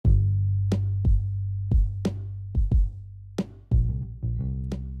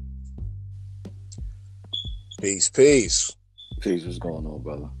Peace, peace. Peace, what's going on,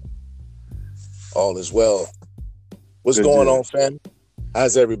 brother? All is well. What's Good going deal. on, fam?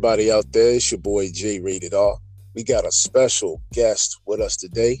 How's everybody out there? It's your boy J Rated R. We got a special guest with us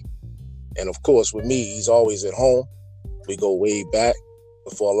today. And of course, with me, he's always at home. We go way back.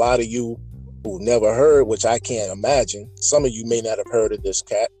 But for a lot of you who never heard, which I can't imagine, some of you may not have heard of this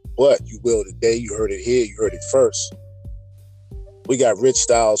cat, but you will today. You heard it here. You heard it first. We got Rich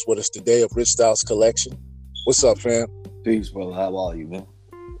Styles with us today of Rich Styles Collection. What's up, fam? Peace, brother. How are you, man?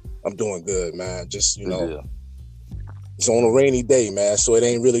 I'm doing good, man. Just, Good deal. it's on a rainy day, man, so it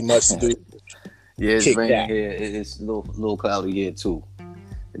ain't really much to do. Yeah, it's Kick raining back. here. It's a little cloudy here too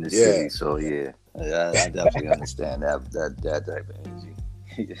in the Yeah. city. So yeah, I definitely understand that type of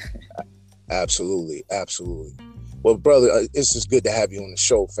energy. Absolutely, absolutely. Well, brother, it's just good to have you on the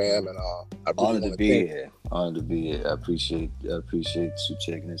show, fam, and I really Honored want to be here. Honored to be here. I appreciate you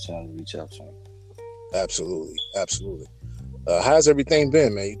taking the time to reach out to me. Absolutely, absolutely. How's everything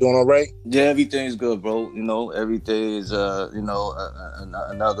been, man? You doing all right? Yeah, everything's good, bro. You know, everything is another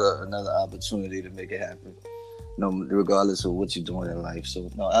opportunity to make it happen. No, regardless of what you're doing in life. So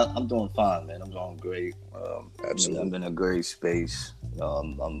no, I'm doing fine, man. I'm doing great. Absolutely. I'm in a great space.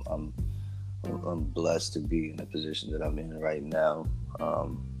 I'm blessed to be in the position that I'm in right now.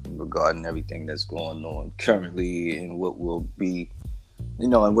 Regarding everything that's going on currently and what will be,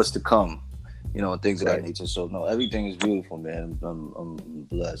 and what's to come. And things of that Right. nature. So no, everything is beautiful, man. I'm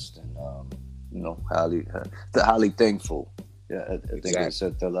blessed and highly thankful. Yeah, I think I Exactly.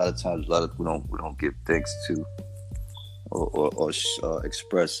 said that a lot of times. A lot of we don't give thanks to or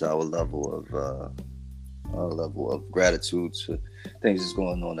express our level of gratitude to things that's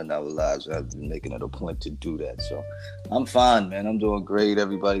going on in our lives. I've been making it a point to do that. So I'm fine, man. I'm doing great.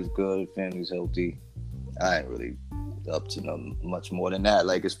 Everybody's good. Family's healthy. I ain't really up to much more than that.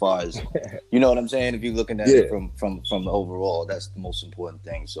 Like as far as you know what I'm saying. If you're looking at Yeah. it from the overall, that's the most important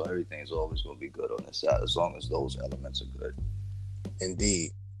thing. So everything's always going to be good on this side as long as those elements are good.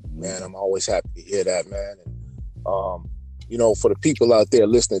 Indeed, man. I'm always happy to hear that, man. And for the people out there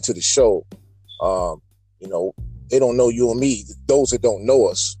listening to the show, they don't know you and me. Those that don't know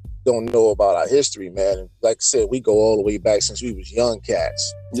us don't know about our history, man. And like I said, we go all the way back since we was young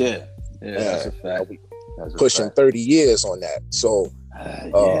cats. Yeah, that's a fact. We That's a pushing fact. 30 years on that. So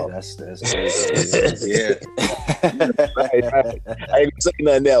That's crazy. Yeah. right. I ain't gonna say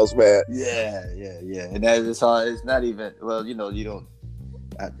nothing else, man. Yeah. And that is hard. It's not even. Well, you don't.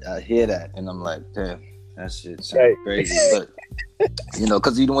 I hear that, and I'm like, damn, that shit sounds Right. crazy. But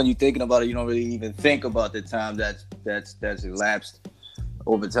because when you're thinking about it, you don't really even think about the time that's elapsed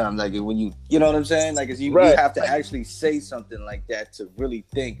over time. Like when you know what I'm saying. Like you Right. have to actually say something like that to really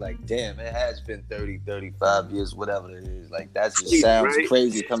think. Like, damn, it has been 30, 35 years, whatever it is. Like that just sounds Right.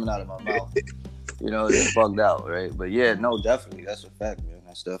 crazy coming out of my mouth. It's bugged out, right? But yeah, no, definitely, that's a fact, man.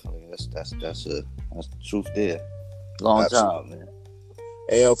 That's definitely that's the truth there. Long time, man.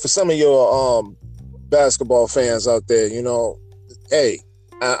 And for some of your basketball fans out there, hey,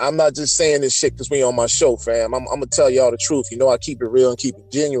 I'm not just saying this shit because we on my show, fam. I'm gonna tell y'all the truth. I keep it real and keep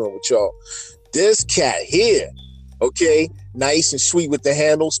it genuine with y'all. This cat here, okay, nice and sweet with the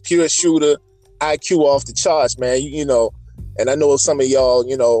handles, pure shooter, IQ off the charts, man. And I know some of y'all,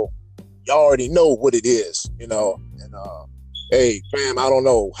 y'all already know what it is, And hey, fam, I don't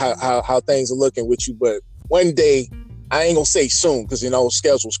know how things are looking with you, but one day, I ain't gonna say soon because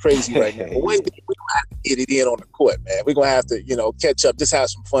schedule's crazy right now. But one day we're gonna have to get it in on the court, man. We're gonna have to, catch up, just have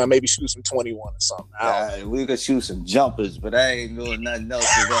some fun, maybe shoot some 21 or something. We could shoot some jumpers, but I ain't doing nothing else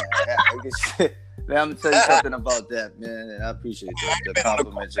with that. Man, I'm gonna tell you something about that, man. And I appreciate the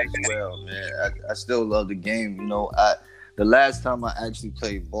compliments as well, man. I still love the game. The last time I actually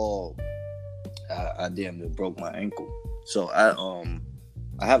played ball, I damn near broke my ankle. So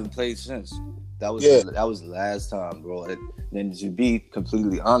I haven't played since. That was the last time, bro. And to be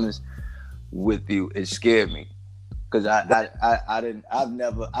completely honest with you, it scared me because I've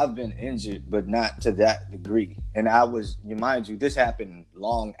been injured, but not to that degree. And mind you, this happened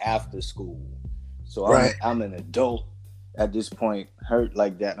long after school. So I'm an adult at this point, hurt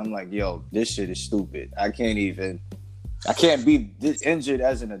like that. And I'm like, yo, this shit is stupid. I can't be this injured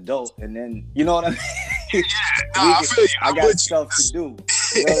as an adult, and then you know what I mean. I feel you. I got stuff to do.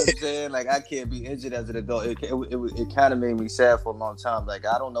 You know what I'm saying? Like I can't be injured as an adult. It kind of made me sad for a long time. Like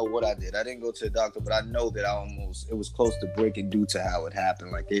I don't know what I did. I didn't go to the doctor, but I know that it was close to breaking due to how it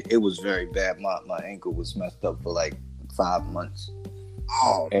happened. Like it was very bad. My ankle was messed up for like 5 months.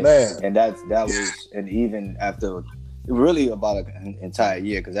 Oh man! And that was, and even after really about an entire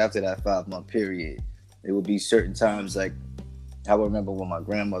year, because after that 5-month period, there would be certain times like I remember when my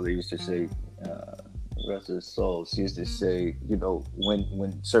grandmother used to say, rest her soul. She used to say, you know,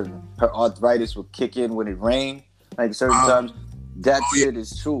 when her arthritis would kick in when it rained, like certain times, that shit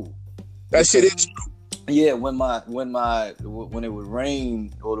is true. That shit is true. Yeah, when it would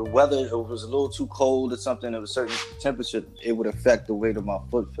rain or the weather it was a little too cold or something of a certain temperature, it would affect the way that my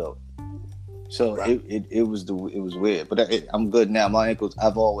foot felt. So it was weird, but I'm good now. My ankles,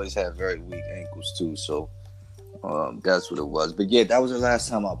 I've always had very weak ankles too, so that's what it was. But yeah, that was the last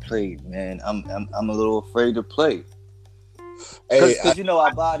time I played, man. I'm a little afraid to play because you know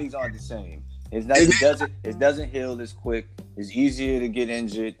our bodies aren't the same. It doesn't heal as quick. It's easier to get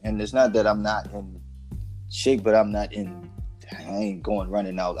injured, and it's not that I'm not in shape, but I ain't going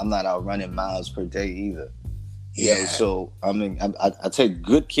running out. I'm not out running miles per day either. Yeah. You know, so I mean, I take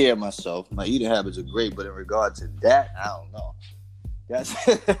good care of myself. My eating habits are great, but in regard to that, I don't know. That's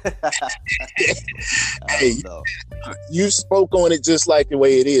I don't know. You spoke on it just like the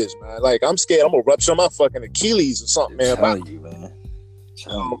way it is, man. Like I'm scared I'm gonna rupture my fucking Achilles or something, man. Telling you, man.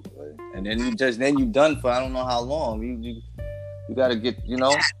 And then you done for I don't know how long. You gotta get, you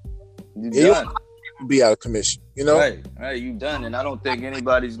know, you done. Be out of commission, you know. Right, you done, and I don't think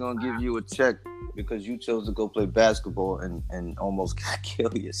anybody's gonna give you a check because you chose to go play basketball and almost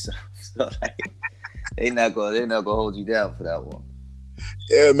kill yourself. So like, they're not gonna hold you down for that one.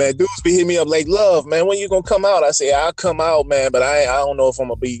 Yeah, man. Dudes be hitting me up like, "Love, man, when you gonna come out?" I say, "I'll come out, man, but I don't know if I'm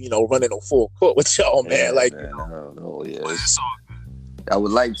gonna be, you know, running on full court with y'all, man." Yeah, like, man, no, yeah. I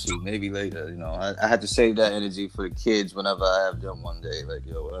would like to, maybe later. You know, I had to save that energy for the kids whenever I have them one day. Like,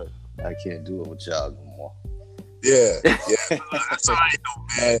 yo, I can't do it with y'all no more. Yeah. That's all right, though,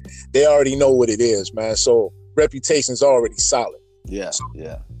 man. They already know what it is, man. So reputation's already solid. Yeah.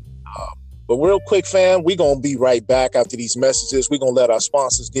 But real quick, fam, we're going to be right back after these messages. We're going to let our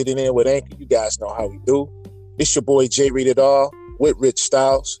sponsors get it in with Anchor. You guys know how we do. It's your boy, J Rated R, with Rich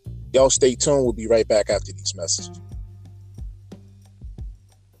Styles. Y'all stay tuned. We'll be right back after these messages.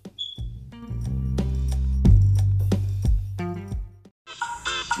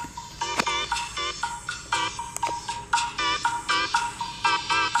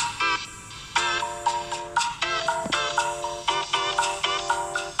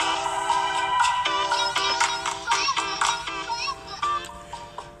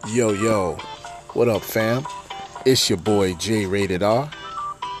 Yo, what up, fam? It's your boy, J Rated R,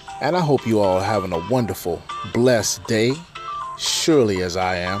 and I hope you all having a wonderful, blessed day, surely as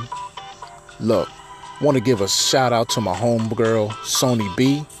I am. Look, want to give a shout out to my homegirl, Sony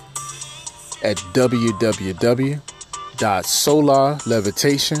B, at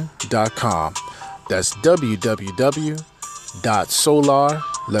www.solarlevitation.com. That's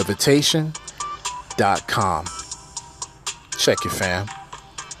www.solarlevitation.com. Check it, fam.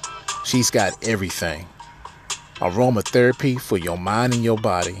 She's got everything. Aromatherapy for your mind and your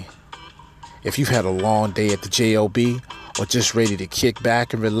body. If you've had a long day at the JOB or just ready to kick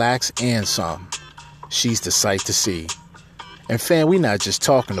back and relax and some, she's the sight to see. And fam, we're not just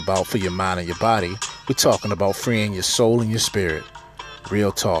talking about for your mind and your body. We're talking about freeing your soul and your spirit.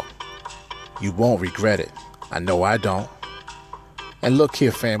 Real talk. You won't regret it. I know I don't. And look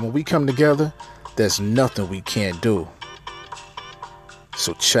here, fam, when we come together, there's nothing we can't do.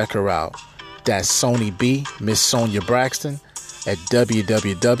 So check her out. That's Sony B, Miss Sonia Braxton, at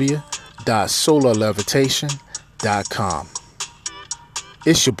www.solarlevitation.com.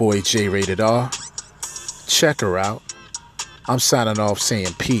 It's your boy J Rated R. Check her out. I'm signing off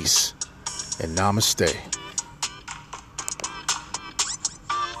saying peace and namaste.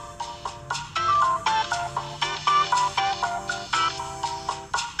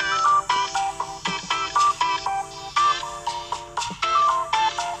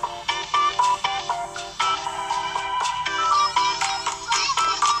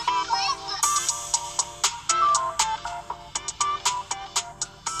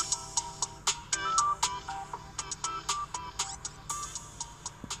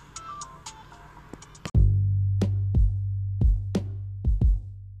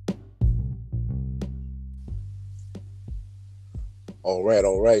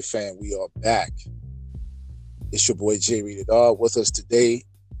 All right, fam. We are back. It's your boy J Rated R. With us today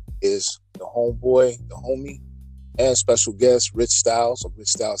is the homeboy, the homie, and special guest, Rich Styles of Rich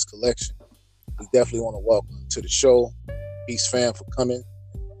Styles Collection. We definitely want to welcome him to the show. Peace, fam, for coming,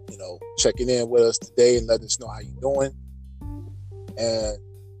 checking in with us today and letting us know how you're doing. And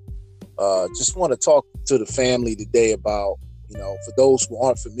just want to talk to the family today about, for those who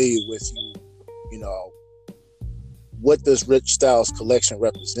aren't familiar with you, what does Rich Styles Collection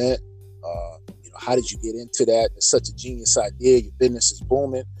represent? How did you get into that? It's such a genius idea. Your business is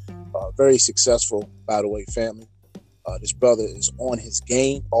booming. Very successful, by the way, family. This brother is on his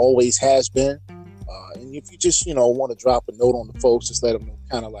game, always has been. And if you just, want to drop a note on the folks, just let them know,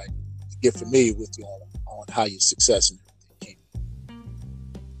 kind of like get familiar with you on how your success and everything came.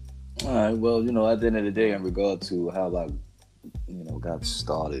 All right. Well, at the end of the day, in regard to how I, got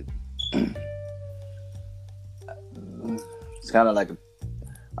started, it's kind of like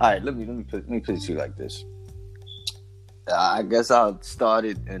all right. Let me put it to you like this. I guess I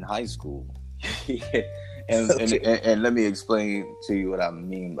started in high school, and let me explain to you what I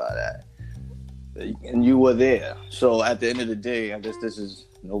mean by that. And you were there, so at the end of the day, I guess this is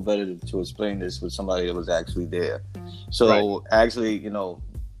no better to explain this with somebody that was actually there. So actually,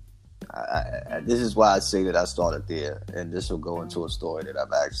 this is why I say that I started there, and this will go into a story that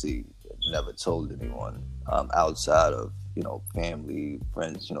I've actually never told anyone outside of family,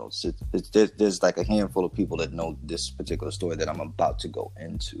 friends. There's like a handful of people that know this particular story that I'm about to go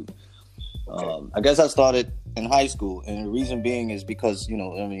into. I guess I started in high school, and the reason being is because you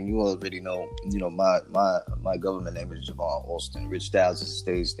already know, my government name is Javon Alston. Rich Styles is a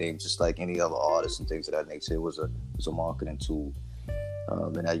stage name, just like any other artist and things of that nature. It was a marketing tool,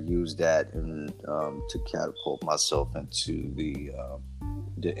 and I used that to catapult myself into the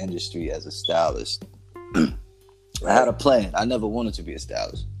industry as a stylist. I had a plan. I never wanted to be a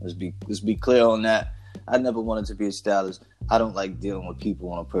stylist. Let's be clear on that. I never wanted to be a stylist. I don't like dealing with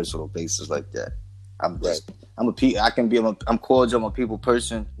people on a personal basis like that. I'm cordial. I'm a people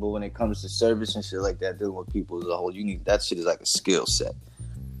person, but when it comes to service and shit like that, dealing with people as a whole, that shit is like a skill set.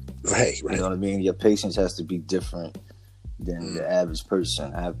 Right. You know what I mean? Your patience has to be different than the average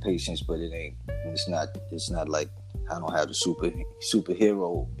person. I have patience, but it's not like I don't have the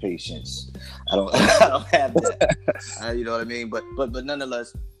superhero patience. I don't have that. You know what I mean? But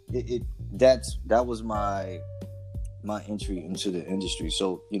nonetheless, that was my entry into the industry.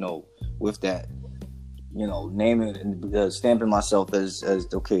 So with that, naming and stamping myself as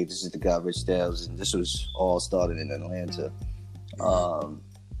okay, this is the guy Rich Styles, and this was all started in Atlanta. I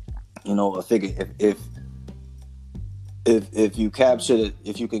figure if you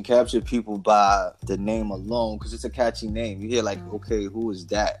can capture people by the name alone, because it's a catchy name, you hear like, okay, who is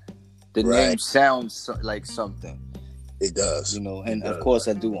that? The name sounds like something. It does. Of course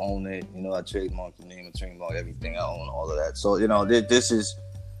I do own it. I trademarked the name and trademarked everything. I own all of that. So this is.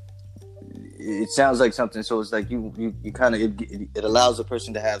 It sounds like something. So it's like you kind of it allows a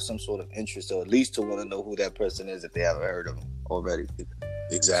person to have some sort of interest, or at least to want to know who that person is if they haven't heard of them already.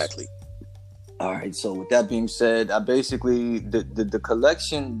 Exactly. All right, so with that being said, I basically the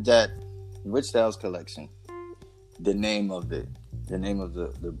collection that Rich Styles collection, the name of the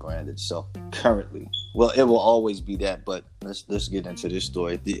brand itself currently, well, it will always be that. But let's get into this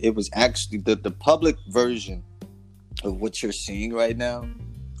story. It was actually the public version of what you're seeing right now,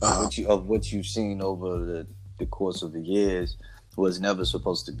 of what you've seen over the course of the years, was never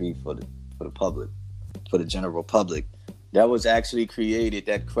supposed to be for the public, for the general public. That was actually created,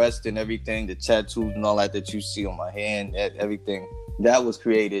 that crest and everything, the tattoos and all that you see on my hand, everything, that was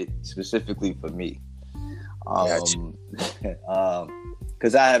created specifically for me.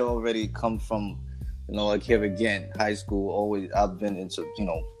 Because I had already come from, like here again, high school, always, I've been into,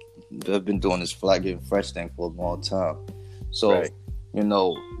 I've been doing this fly getting fresh thing for a long time. So,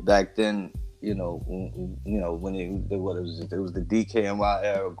 back then, when it was the DKNY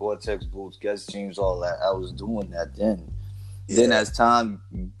era, Gore-Tex boots, Guess jeans, all that, I was doing that then. Yeah. Then as time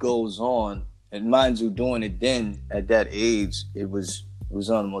goes on, and mind you, doing it then at that age, it was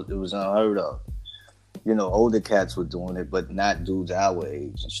unheard of. Older cats were doing it, but not dudes our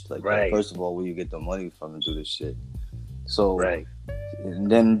age and shit like that. First of all, where you get the money from to do this shit. So,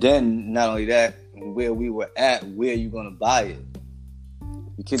 and then not only that, where we were at, where you gonna buy it?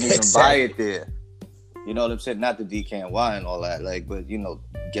 You couldn't even buy it there. You know what I'm saying? Not the DKNY and all that, but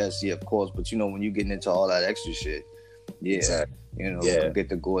Guess, yeah, of course. But when you're getting into all that extra shit. Yeah, get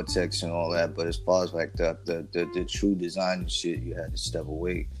the Gore-Tex and all that, but as far as like the true design and shit, you had to step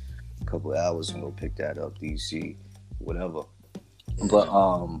away a couple of hours and go pick that up, DC, whatever. But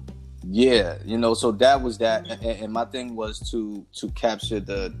so that was that, and my thing was to capture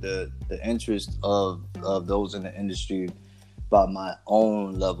the interest of those in the industry by my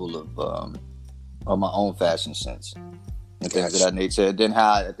own level of my own fashion sense and things of that nature. And then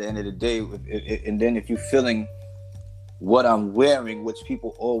how at the end of the day, and then if you're feeling what I'm wearing, which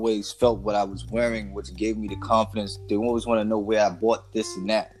people always felt what I was wearing, which gave me the confidence. They always want to know where I bought this and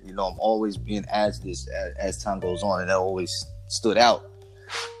that. I'm always being asked this as time goes on, and that always stood out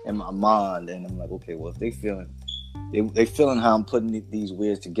in my mind. And I'm like, okay, well, if they feeling how I'm putting these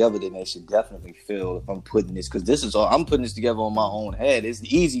wears together, then they should definitely feel if I'm putting this, because I'm putting this together on my own head. It's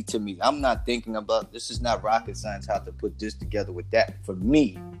easy to me. I'm not thinking about, this is not rocket science how to put this together with that. For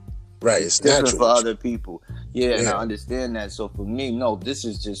me, Right. It's It's different natural. for other people. Yeah, and I Yeah. understand that. So for me, no, this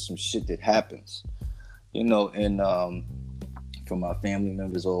is just some shit that happens, you know, and from my family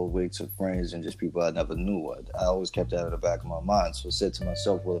members all the way to friends and just people I never knew. I always kept that in the back of my mind. So I said to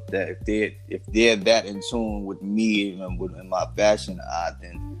myself, well, if they're that in tune with me and my fashion eye,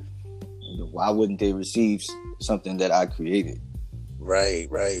 then why wouldn't they receive something that I created? Right.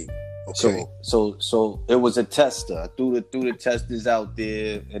 Okay. So it was a tester. I threw the testers out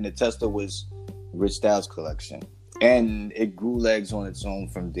there, and the tester was Rich Styles collection, and it grew legs on its own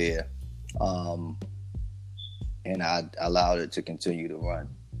from there. And I allowed it to continue to run.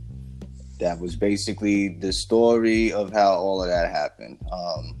 That was basically the story of how all of that happened.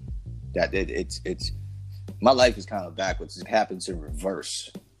 It's my life is kind of backwards. It happens in reverse,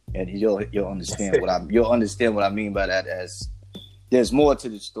 and you'll understand you'll understand what I mean by that. As there's more to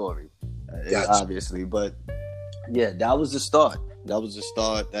the story, Gotcha. obviously, but yeah, that was the start.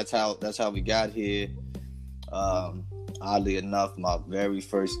 That's how we got here. Oddly enough, my very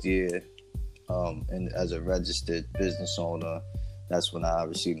first year. And as a registered business owner, that's when I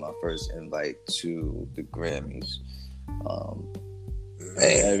received my first invite to the Grammys.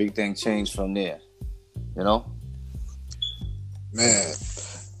 Everything changed from there, you know? Man.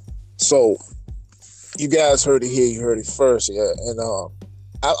 So you guys heard it here, you heard it first, yeah. And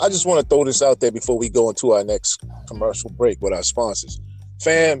I just want to throw this out there before we go into our next commercial break with our sponsors.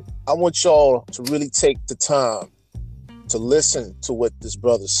 Fam, I want y'all to really take the time to listen to what this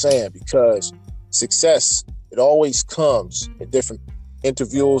brother's saying, because success, it always comes in different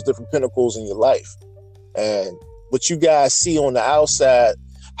interviews, different pinnacles in your life. And what you guys see on the outside,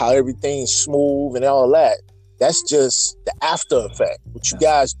 how everything's smooth and all that, that's just the after effect. What you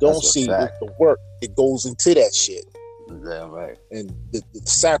guys don't see is the work that goes into that shit. Yeah, right. And the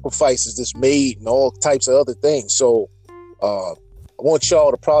sacrifices that's made and all types of other things. So I want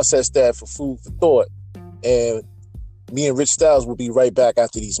y'all to process that for food for thought. And me and Rich Styles will be right back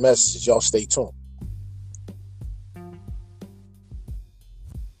after these messages. Y'all stay tuned.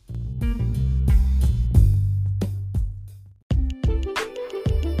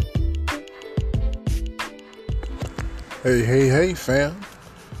 Hey, fam.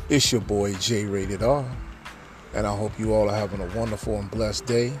 It's your boy, J Rated R. And I hope you all are having a wonderful and blessed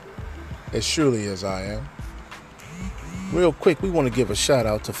day, as surely as I am. Real quick, we want to give a shout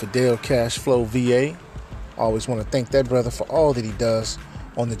out to Fidel Cashflow VA. I always want to thank that brother for all that he does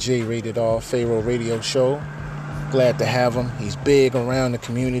on the J Rated R Pharaoh Radio Show. Glad to have him. He's big around the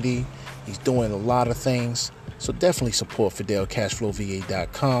community. He's doing a lot of things. So definitely support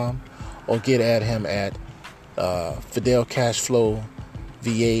FidelCashflowVA.com or get at him at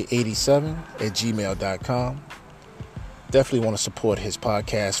FidelCashflowVA87@gmail.com. Definitely want to support his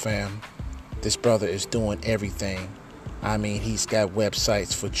podcast, fam. This brother is doing everything. I mean, he's got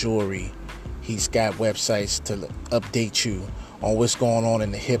websites for jewelry. He's got websites to update you on what's going on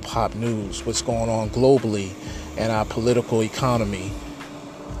in the hip-hop news, what's going on globally and our political economy.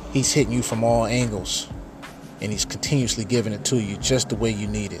 He's hitting you from all angles, and he's continuously giving it to you just the way you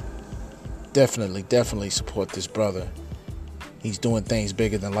need it. Definitely support this brother. He's doing things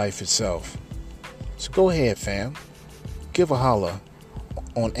bigger than life itself. So go ahead, fam. Give a holler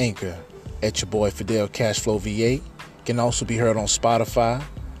on Anchor at your boy Fidel Cashflow VA. Can also be heard on Spotify,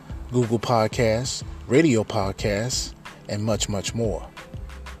 Google Podcasts, Radio Podcasts, and much more.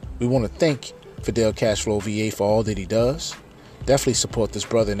 We want to thank Fidel Cashflow VA for all that he does. Definitely support this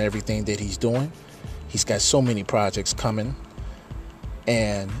brother in everything that he's doing. He's got so many projects coming,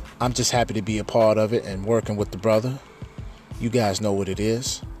 and I'm just happy to be a part of it and working with the brother. You guys know what it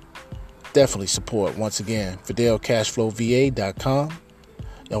is. Definitely support, once again, FidelCashflowVA.com,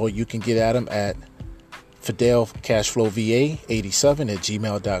 or you can get at him at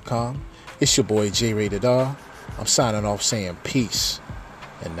FidelCashflowVA87@gmail.com. It's your boy J Rated R. I'm signing off saying peace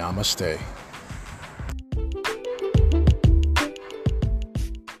and namaste.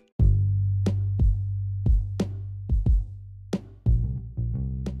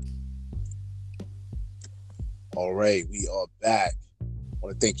 All right, we are back. I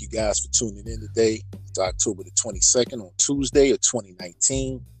want to thank you guys for tuning in today. It's October the 22nd on Tuesday of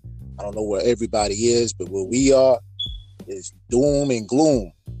 2019. I don't know where everybody is, but where we are is doom and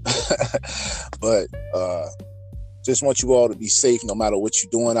gloom. But just want you all to be safe no matter what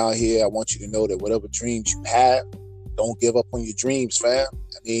you're doing out here. I want you to know that whatever dreams you have, don't give up on your dreams, fam.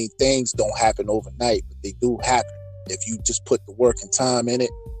 I mean, things don't happen overnight, but they do happen if you just put the work and time in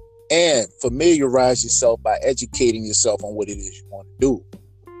it. And familiarize yourself by educating yourself on what it is you want to do.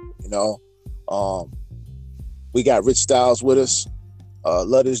 You know, we got Rich Styles with us.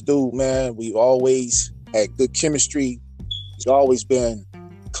 Love this dude, man. We've always had good chemistry. He's always been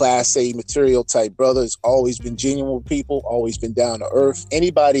Class A material type brother. Has always been genuine with people, always been down to earth.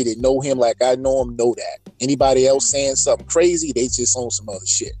 Anybody that know him like I know him know that. Anybody else saying something crazy, they just on some other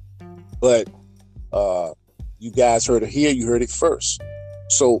shit. But you guys heard it here, you heard it first.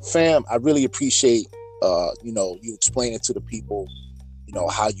 So fam, I really appreciate you explaining to the people,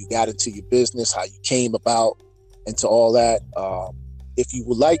 how you got into your business, how you came about into all that. If you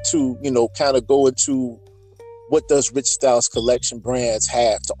would like to, kind of go into what does Rich Styles Collection Brands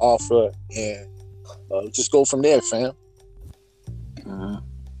have to offer, and just go from there, fam.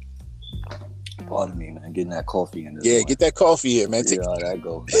 Pardon me, man. Getting that coffee in this. Yeah, get that coffee in, man. Yeah, that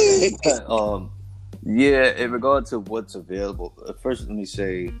go. In regard to what's available, first let me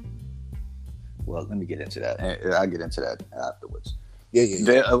say. Well, let me get into that. I'll get into that afterwards.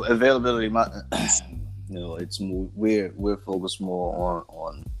 Yeah. Availability, it's more, we're focused more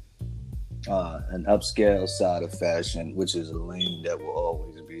on an upscale side of fashion, which is a lane that will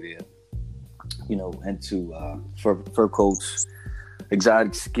always be there. Into fur coats,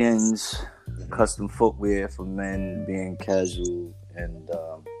 exotic skins, custom footwear for men, being casual and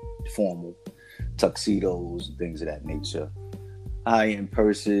formal, tuxedos, things of that nature. High-end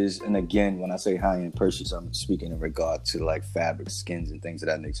purses, and again, when I say high-end purses, I'm speaking in regard to like fabric, skins, and things of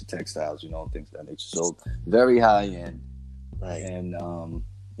that nature, textiles, things of that nature. So very high-end, right? And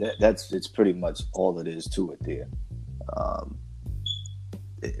it's pretty much all it is to it there.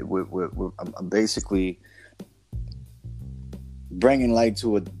 I'm basically bringing light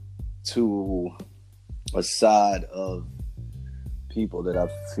to a side of people that I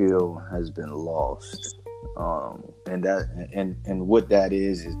feel has been lost. And what that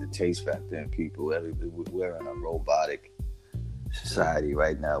is the taste factor in people. We're in a robotic society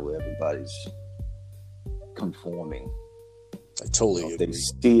right now where everybody's conforming. I totally agree. They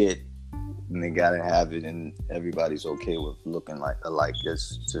see it and they gotta have it, and everybody's okay with looking like alike.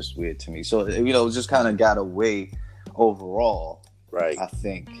 It's just weird to me. So it just kind of got away overall. Right. I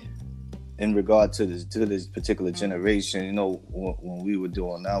think in regard to this particular generation, when we were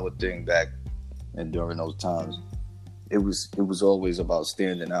doing our thing back. And during those times, it was always about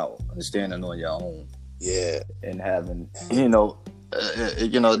standing out and standing on your own. Yeah. And having,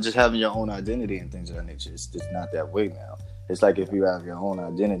 just having your own identity and things of that nature. It's just not that way now. It's like if you have your own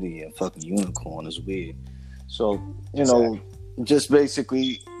identity and fucking unicorn is weird. So, exactly. Just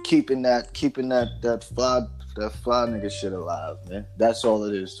basically keeping that fly nigga shit alive, man. That's all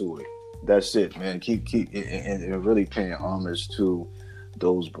it is to it. That's it, man. Keep and really paying homage to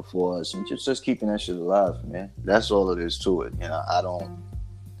those before us and just keeping that shit alive, man. That's all it is to it. I don't,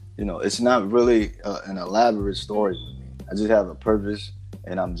 it's not really an elaborate story with me. I just have a purpose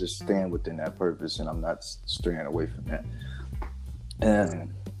and I'm just staying within that purpose and I'm not straying away from that.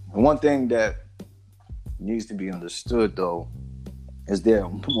 And one thing that needs to be understood though is there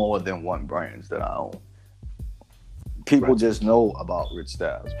are more than one brands that I own. People just know about Rich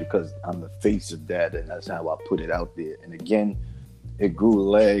Styles because I'm the face of that and that's how I put it out there. And again, it grew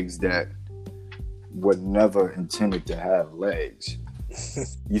legs that were never intended to have legs.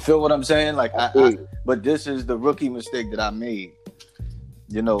 You feel what I'm saying? Like, but this is the rookie mistake that I made.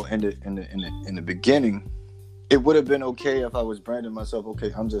 In the beginning, it would have been okay if I was branding myself.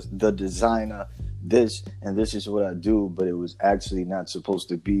 Okay, I'm just the designer. This is what I do. But it was actually not supposed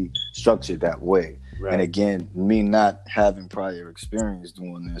to be structured that way. Right. And again, me not having prior experience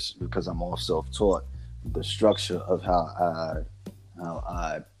doing this because I'm all self-taught. The structure of how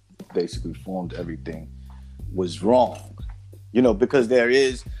I basically formed everything was wrong, because there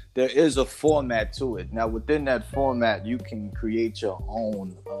is a format to it. Now within that format, you can create your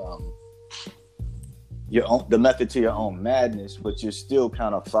own the method to your own madness, but you're still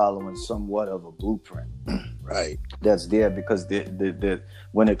kind of following somewhat of a blueprint, right? That's there because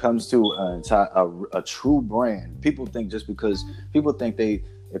when it comes to a true brand, people think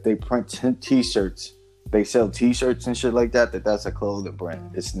if they print T-shirts. They sell T-shirts and shit like that. That's a clothing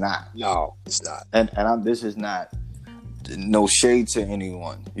brand. It's not. No, it's not. And this is not no shade to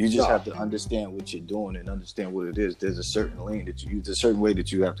anyone. You just have to understand what you're doing and understand what it is. There's a certain lane there's a certain way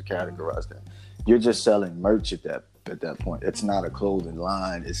that you have to categorize that. You're just selling merch at that point. It's not a clothing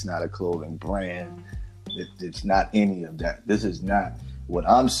line. It's not a clothing brand. It's not any of that. This is not what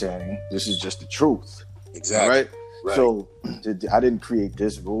I'm saying. This is just the truth. Exactly. All right? So I didn't create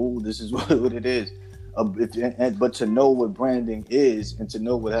this rule. This is what it is. But to know what branding is and to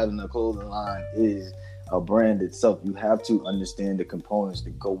know what having a clothing line is, a brand itself, you have to understand the components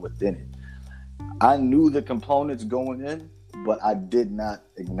that go within it. I knew the components going in, but I did not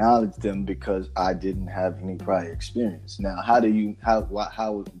acknowledge them because I didn't have any prior experience. Now, how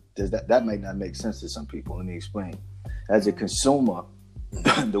does that might not make sense to some people. Let me explain. As a consumer,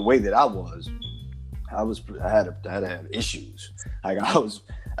 the way that I had to have issues. Like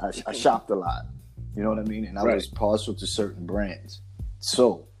I shopped a lot. You know what I mean? And I was partial to certain brands.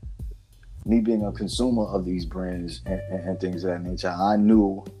 So me being a consumer of these brands and things of that nature, I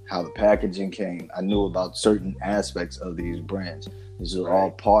knew how the packaging came. I knew about certain aspects of these brands. These are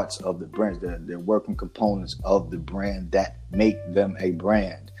all parts of the brands. They're working components of the brand that make them a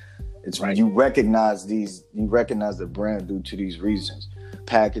brand. It's when you recognize the brand due to these reasons.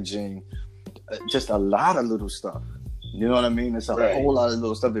 Packaging, just a lot of little stuff. You know what I mean? It's a whole lot of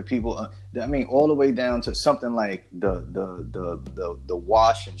little stuff that people. All the way down to something like the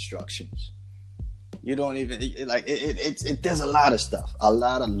wash instructions. You don't even there's a lot of stuff, a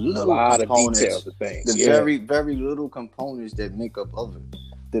lot of little components, of details of things. The very, very little components that make up of it,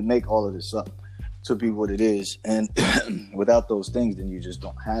 that make all of this up to be what it is. And without those things, then you just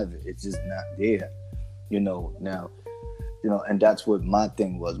don't have it. It's just not there. And that's what my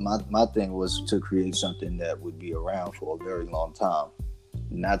thing was. My thing was to create something that would be around for a very long time,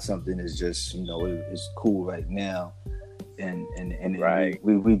 not something that's just it's cool right now, and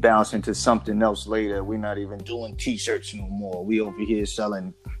we bounce into something else later. We're not even doing T-shirts no more. We over here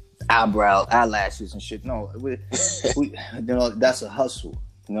selling eyelashes and shit. No, we that's a hustle.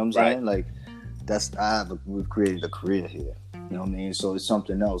 You know what I'm saying? We've created a career here. You know what I mean? So it's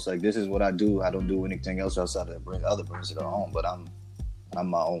something else. Like, this is what I do. I don't do anything else outside of bring other brands to their own. But I'm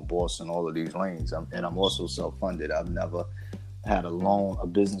my own boss in all of these lanes. And I'm also self-funded. I've never had a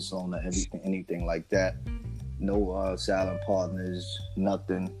business loan or anything like that. No silent partners,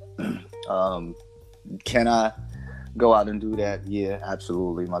 nothing. Can I go out and do that? Yeah,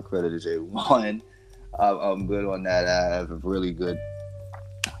 absolutely. My credit is A1. I'm good on that. I have a really good.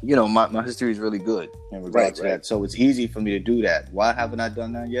 My history is really good in regards to that. So it's easy for me to do that. Why haven't I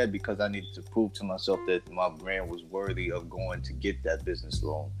done that yet? Because I needed to prove to myself that my brand was worthy of going to get that business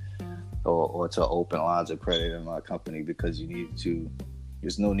loan or to open lines of credit in my company, because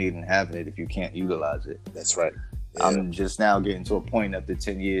there's no need in having it if you can't utilize it. That's right. Yeah. I'm just now getting to a point after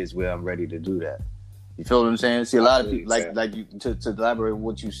 10 years where I'm ready to do that. You feel what I'm saying? See, a lot of people, like you, to elaborate on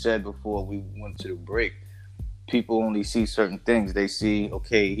what you said before we went to the break, people only see certain things. They see,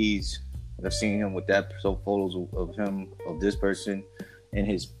 okay, I've seen him with photos of him, of this person in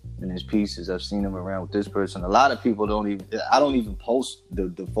his pieces. I've seen him around with this person. A lot of people I don't even post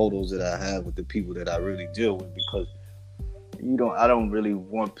the photos that I have with the people that I really deal with, because I don't really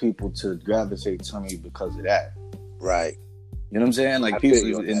want people to gravitate to me because of that. Right. You know what I'm saying? Like,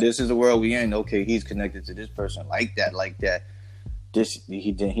 people, and this is the world we in. Okay, he's connected to this person like that.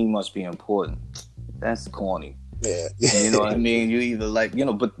 He must be important. That's corny. Yeah. You know what I mean? You either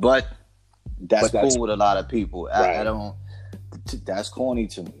but that's cool with a lot of people. I don't. That's corny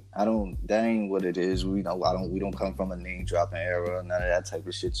to me. That ain't what it is. We don't come from a name dropping era, none of that type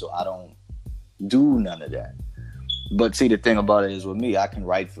of shit. So I don't do none of that. But see, the thing about it is, with me, I can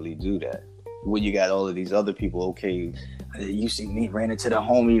rightfully do that. When you got all of these other people, okay, you see me ran into the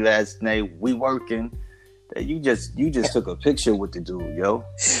homie last night. We working. You just took a picture with the dude, yo.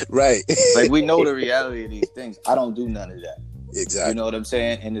 Right. Like, we know the reality of these things. I don't do none of that. Exactly. You know what I'm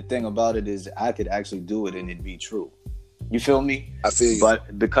saying? And the thing about it is, I could actually do it and it'd be true. You feel me? I feel you.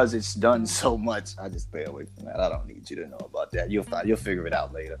 But because it's done so much, I just stay away from that. I don't need you to know about that. You'll figure it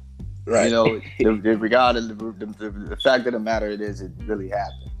out later. Right. The fact of the matter is, it really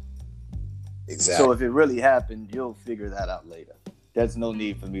happened. Exactly. So if it really happened, you'll figure that out later. There's no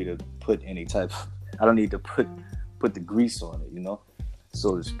need for me to put any type of, I don't need to put the grease on it,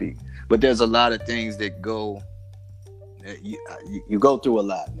 so to speak. But there's a lot of things that go, you go through a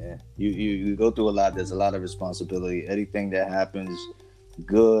lot, man. You go through a lot. There's a lot of responsibility. Anything that happens,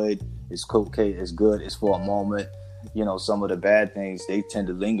 good, it's okay, it's good, it's for a moment. Some of the bad things, they tend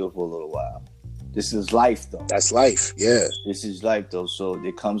to linger for a little while. This is life, though. That's life, yeah. This is life, though. So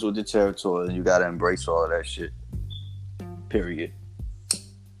it comes with the territory, and you got to embrace all of that shit. Period.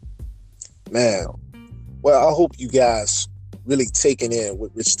 Man, well, I hope you guys really taking in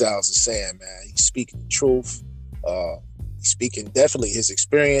what Rich Styles is saying, man. He's speaking the truth. He's speaking definitely his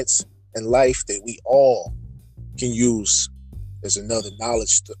experience in life that we all can use as another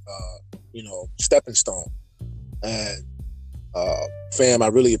knowledge, stepping stone. And fam, I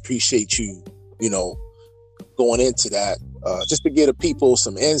really appreciate you, going into that, just to give people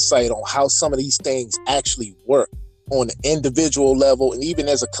some insight on how some of these things actually work on the individual level, and even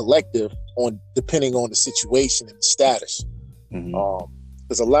as a collective, depending on the situation and the status. Mm-hmm.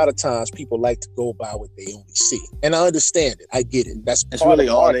 Because a lot of times people like to go by what they only see, and I understand it. I get it. It's really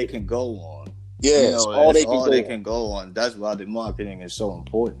all they can go on. Yeah, it's all they can go on. That's why the marketing is so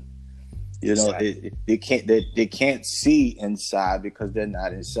important. You know, they can't see inside because they're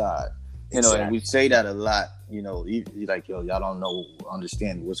not inside. You know, and we say that a lot. You know, like, yo, y'all don't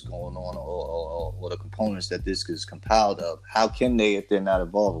understand what's going on or the components that this is compiled of. How can they if they're not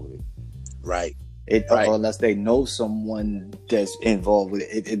involved with it? Right. Or unless they know someone that's involved with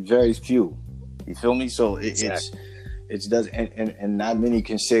it. It very few. You feel me? So it does, and not many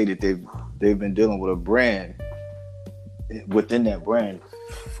can say that they've been dealing with a brand within that brand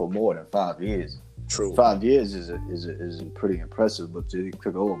for more than 5 years. True. 5 years is pretty impressive, but to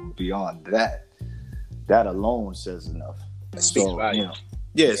go beyond that alone says enough. So, you know,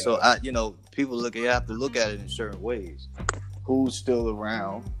 So people have to look at it in certain ways. Who's still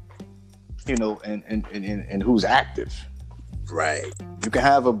around, you know, and who's active. Right. You can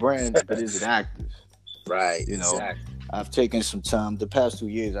have a brand that isn't active. Right. You know, I've taken some time. The past 2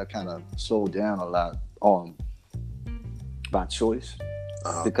 years, I kind of slowed down a lot by choice.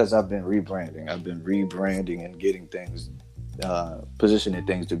 Because I've been rebranding. I've been rebranding and getting things, positioning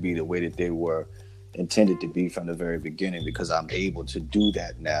things to be the way that they were intended to be from the very beginning. Because I'm able to do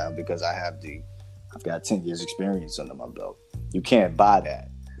that now because I've got 10 years experience under my belt. You can't buy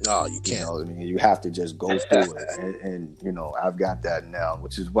that. No, you can't. You know what I mean? You have to just go through it, and you know, I've got that now,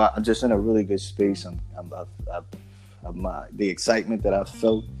 which is why I'm just in a really good space. The excitement that I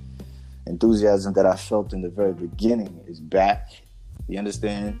felt, enthusiasm that I felt in the very beginning is back. You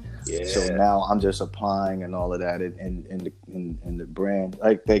understand? Yeah. So now I'm just applying and all of that in the brand.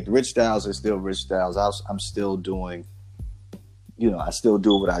 Like Rich Styles is still Rich Styles. I'm still doing, you know, I still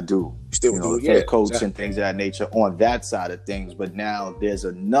do what I do. Still do, coach and things of that nature on that side of things. But now there's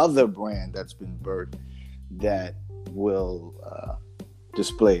another brand that's been birthed that will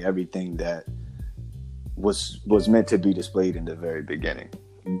display everything that was meant to be displayed in the very beginning.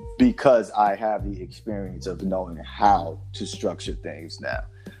 Because I have the experience of knowing how to structure things now.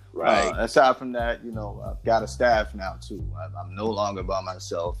 Right. Aside from that, you know, I've got a staff now too. I'm no longer by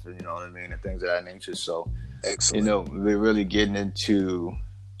myself, you know what I mean, and things of that nature. So, excellent. You know, we're really getting into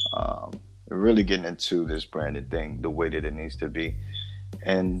this branded thing the way that it needs to be.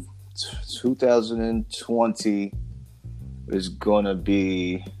 And 2020 is gonna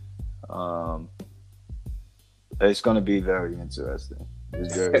be, it's gonna be very interesting.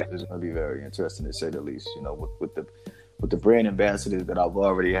 It's going to be very interesting to say the least. You know, with the brand ambassadors that I've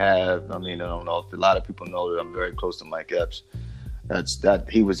already have. I mean, I don't know if a lot of people know that I'm very close to Mike Epps.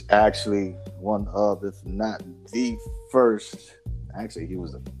 He was actually one of, if not the first. Actually, he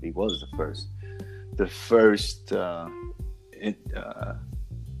was the first. The first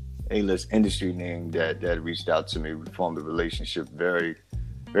A-list industry name that reached out to me. We formed a relationship very,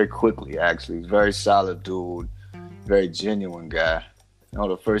 very quickly. Actually, he's a very solid dude, very genuine guy. You know,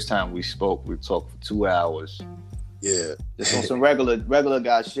 the first time we spoke, we talked for 2 hours. Yeah. Just on some regular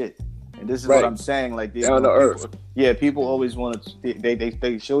guy shit. And this is what I'm saying. Like, down to earth. Yeah, people always want to.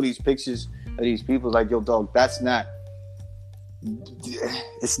 They show these pictures of these people like, yo, dog, that's not.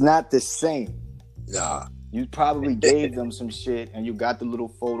 It's not the same. Nah. You probably gave them some shit, and you got the little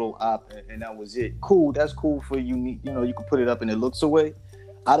photo op, and that was it. Cool. That's cool for you. You know, you can put it up, and it looks away.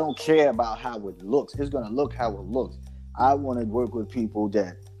 I don't care about how it looks. It's gonna look how it looks. I want to work with people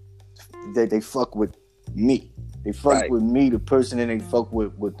that they fuck with me. They fuck with me, the person, and they fuck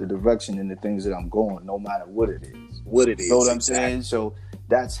with the direction and the things that I'm going, no matter what it is. You know what I'm saying? So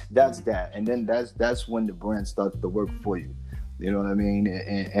that's that, and then that's when the brand starts to work for you. You know what I mean?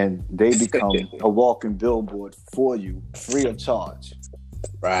 And they become a walking billboard for you, free of charge.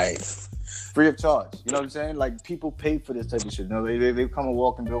 Right. Free of charge. You know what I'm saying? Like, people pay for this type of shit. No, they come and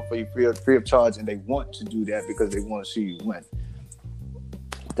walk and bill for you free of charge, and they want to do that because they want to see you win.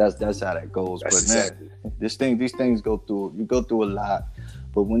 That's how that goes. But exactly. Man, these things go through a lot.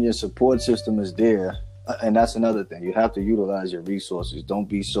 But when your support system is there, and that's another thing, you have to utilize your resources. Don't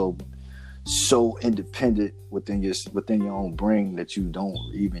be so independent within your own brain that you don't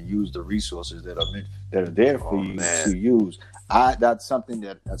even use the resources that are there for you to use. That's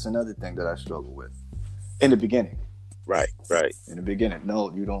another thing that I struggle with in the beginning. Right. In the beginning,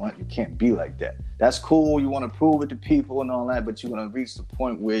 no, you can't be like that. That's cool. You want to prove it to people and all that, but you're gonna reach the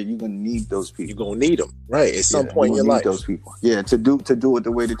point where you're gonna need those people. You're gonna need them, right? At some point in your life, those people. Yeah, to do it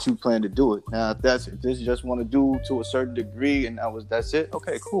the way that you plan to do it. Now, if this you just want to do to a certain degree, and that's it.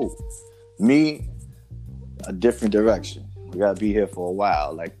 Okay, cool. Me, a different direction. We gotta be here for a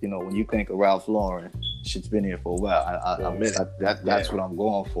while. Like, you know, when you think of Ralph Lauren, shit's been here for a while. That's what I'm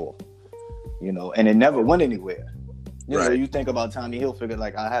going for. You know, and it never went anywhere. You know, you think about Tommy Hilfiger.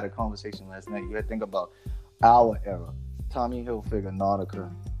 Like, I had a conversation last night. You gotta think about our era: Tommy Hilfiger, Nautica,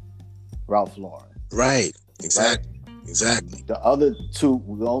 Ralph Lauren. Right. Exactly. Exactly. The other two,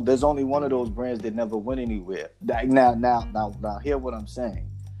 well, there's only one of those brands that never went anywhere. Now, hear what I'm saying.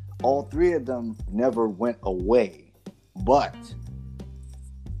 All three of them never went away, but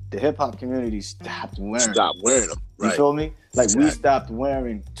the hip hop community stopped wearing them. Right. You feel me? Like Exactly. we stopped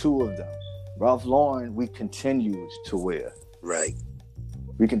wearing two of them. Ralph Lauren, we continued to wear. Right.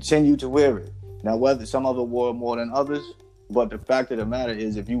 We continued to wear it. Now, whether some of it wore more than others, but the fact of the matter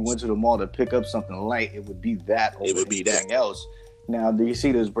is, if you went to the mall to pick up something light, it would be that over anything else. Now, do you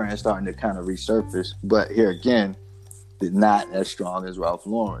see this brand starting to kind of resurface? But here again, it's not as strong as Ralph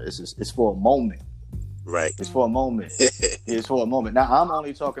Lauren. It's for a moment. Right. It's for a moment. It's for a moment. Now, I'm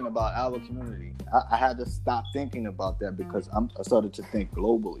only talking about our community. I had to stop thinking about that because I started to think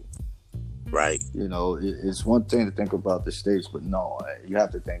globally. Right. You know, it's one thing to think about the States, but no, you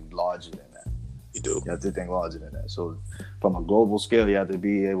have to think larger than that. You do. You have to think larger than that. So from a global scale, you have to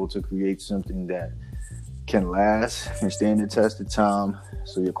be able to create something that can last and stand the test of time.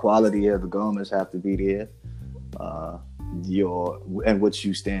 So your quality of the garments have to be there. And what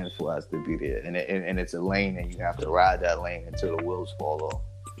you stand for has to be there. And it's a lane, and you have to ride that lane until the wheels fall off.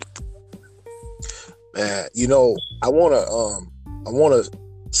 Man, you know, I wanna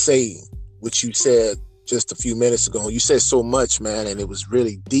say what you said just a few minutes ago. You said so much, man, and it was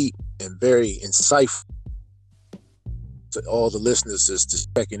really deep and very insightful to all the listeners that's just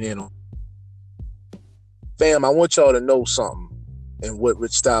checking in on. Fam, I want y'all to know something and what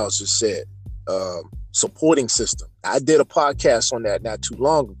Rich Styles just said. Supporting system. I did a podcast on that not too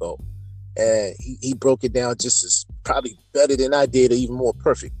long ago, and he broke it down just as probably better than I did, or even more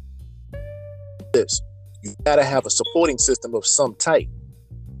perfect. You gotta have a supporting system of some type.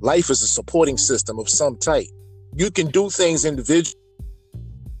 Life is a supporting system of some type. You can do things individually.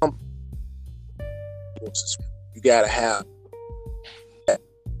 You gotta have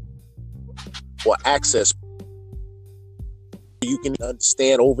or access. You can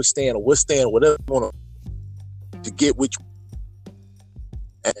understand, overstand, or withstand, whatever you want to get what you.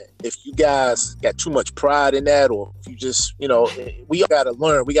 And if you guys got too much pride in that, or if you just, you know, we gotta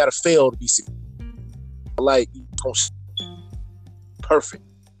learn. We gotta fail to be like perfect.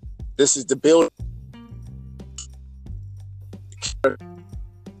 This is the build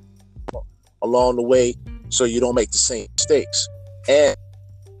along the way, so you don't make the same mistakes. And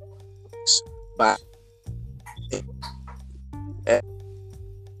by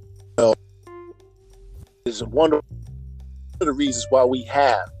is one of the reasons why we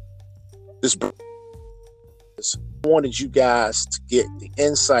have this. I wanted you guys to get the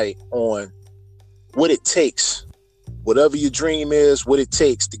insight on what it takes, whatever your dream is, what it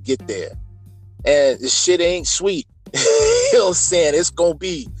takes to get there. And this shit ain't sweet. You know what I'm saying? It's gonna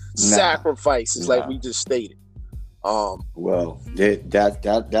be sacrifices, like we just stated. Well,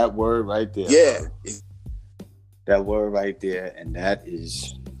 that word right there. Yeah. That word right there, and that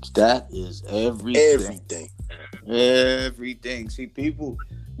is everything. Everything. See, people,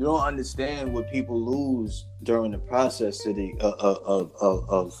 you don't understand what people lose during the process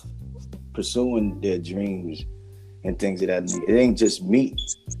of pursuing their dreams and things of that nature. It ain't just me.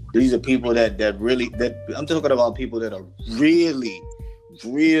 These are people that I'm talking about people that are really,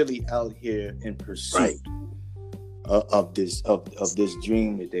 really out here in pursuit of this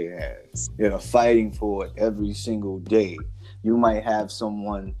dream that they have. They're fighting for it every single day. You might have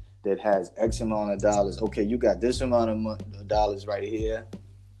someone that has X amount of dollars. Okay, you got this amount of dollars right here.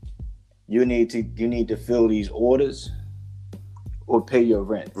 You need to fill these orders or pay your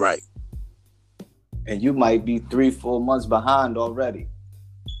rent. Right. And you might be 3-4 months behind already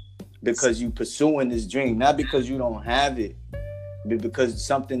because you pursuing this dream, not because you don't have it, but because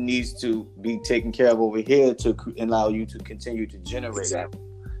something needs to be taken care of over here to allow you to continue to generate. Exactly.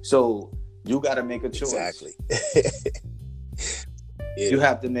 So you got to make a choice. Exactly. You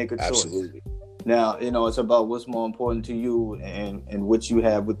have to make a choice. Absolutely. Now, you know, it's about what's more important to you and what you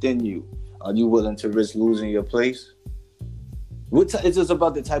have within you. Are you willing to risk losing your place? It's just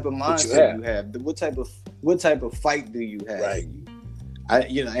about the type of mindset you have. What type of fight do you have? Right. In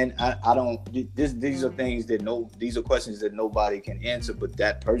you? I don't. These are things that these are questions that nobody can answer, but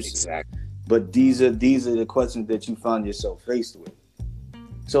that person. Exactly. But these are the questions that you find yourself faced with.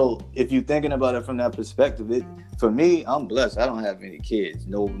 So if you're thinking about it from that perspective, for me, I'm blessed. I don't have any kids.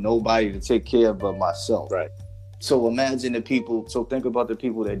 Nobody to take care of but myself. Right. So imagine the people. So think about the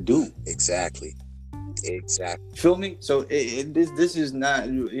people that do. Exactly. Feel me? So this is not,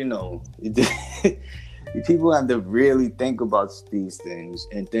 you know, people have to really think about these things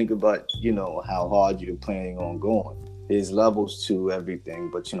and think about, you know, how hard you're planning on going. There's levels to everything,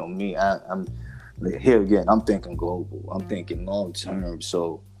 but you know me, I'm here again. I'm thinking global. I'm thinking long term.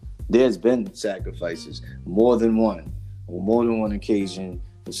 So there's been sacrifices, more than one. on more than one occasion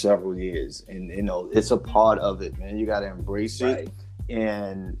for several years. And, you know, it's a part of it, man. You got to embrace it.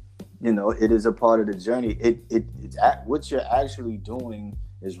 And, you know, it is a part of the journey. What you're actually doing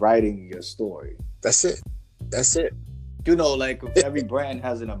is writing your story. That's it. You know, like every brand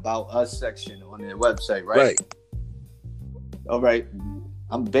has an About Us section on their website, right? Right. All right.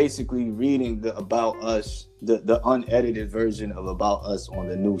 I'm basically reading the About Us, the unedited version of About Us on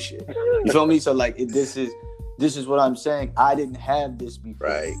the new shit. You feel me? So like this is what I'm saying. I didn't have this before.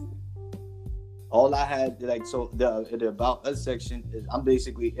 Right. All I had, like, so the About Us section is, I'm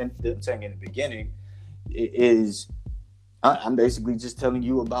basically saying in the beginning, I'm basically just telling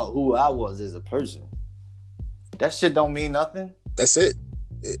you about who I was as a person. That shit don't mean nothing. That's it.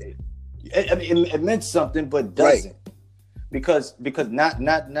 I mean, it meant something, but doesn't. Because not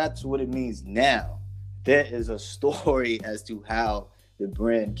to what it means now. There is a story as to how the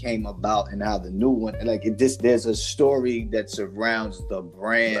brand came about and how the new one, like there's a story that surrounds the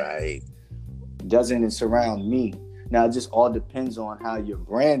brand. Right. Doesn't it surround me? Now it just all depends on how you're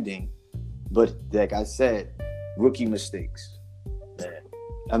branding. But like I said, rookie mistakes.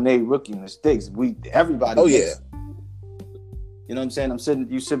 I made rookie mistakes. Everybody. Oh, makes. You know what I'm saying?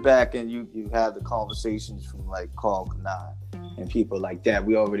 You sit back and you have the conversations from like Carl Kanai and people like that.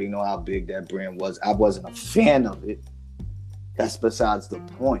 We already know how big that brand was. I wasn't a fan of it. That's besides the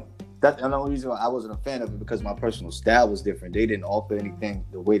point. And the only reason why I wasn't a fan of it because my personal style was different. They didn't offer anything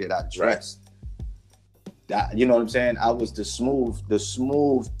the way that I dressed. You know what I'm saying? I was the smooth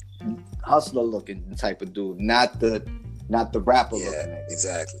hustler looking type of dude, not the rapper looking nigga.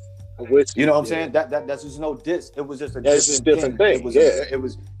 Exactly. You know what I'm saying? That's just no diss. It was just a different thing.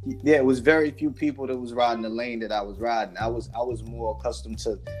 It was very few people that was riding the lane that I was riding. I was more accustomed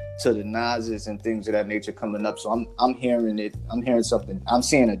to the Nas's and things of that nature coming up. So I'm hearing it. I'm hearing something. I'm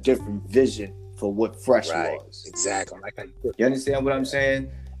seeing a different vision for what Fresh was. Exactly. Like how you understand what I'm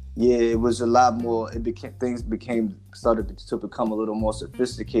saying? Yeah, it was a lot more. Things started to become a little more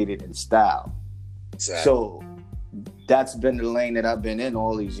sophisticated in style. Exactly. So that's been the lane that I've been in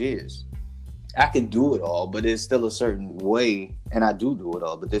all these years. I can do it all, but there's still a certain way, and I do it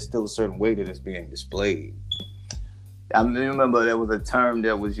all, but there's still a certain way that it's being displayed. I remember there was a term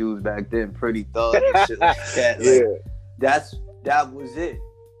that was used back then, pretty thug and shit like that. That was it.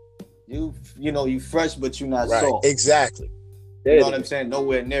 You fresh, but you not soft. Exactly. You know what I'm saying?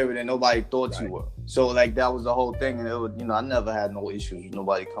 Nowhere near it, and nobody thought you were. So like that was the whole thing, and it was, I never had no issues with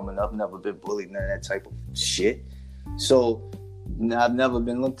nobody coming up, never been bullied, none of that type of shit. So I've never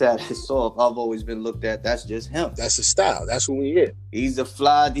been looked at as soft. I've always been looked at. That's just him. That's his style. That's who he is. He's a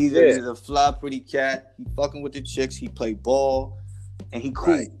fly. He's a fly, pretty cat. He fucking with the chicks. He play ball, and he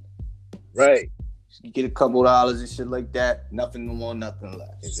cool. Right. You get a couple dollars and shit like that. Nothing more, nothing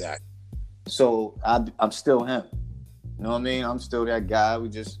less. Exactly. So I'm still him. You know what I mean? I'm still that guy. We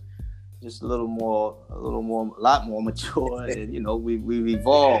just a lot more mature, and we've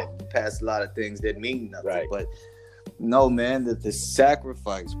evolved past a lot of things that mean nothing. Right. But no, man, the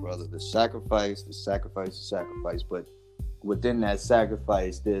sacrifice, brother, the sacrifice. But within that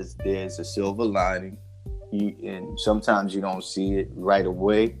sacrifice, there's a silver lining, and sometimes you don't see it right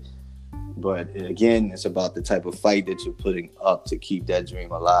away. But again, it's about the type of fight that you're putting up to keep that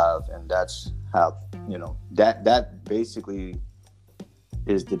dream alive, and that's how that basically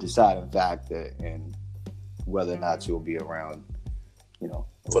is the deciding factor in whether or not you'll be around,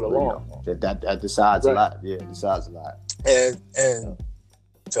 for the long haul. That decides a lot. Yeah, it decides a lot. And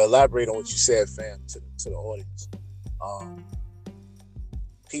to elaborate on what you said, fam, to the audience,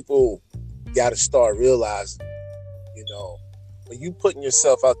 people got to start realizing, when you putting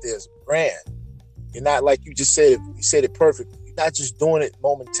yourself out there as a brand, you're not, like you just said it. You said it perfectly. You're not just doing it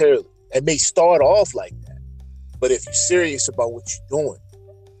momentarily. It may start off like that, but if you're serious about what you're doing,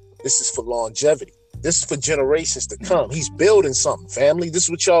 this is for longevity. This is for generations to come. He's building something, family. This is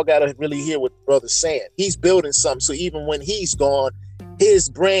what y'all got to really hear what the brother's saying. He's building something, so even when he's gone, his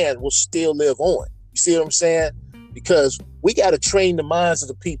brand will still live on. You see what I'm saying? Because we got to train the minds of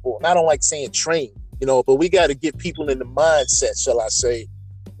the people. And I don't like saying train, but we got to get people in the mindset, shall I say,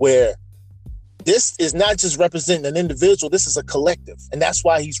 where this is not just representing an individual. This is a collective. And that's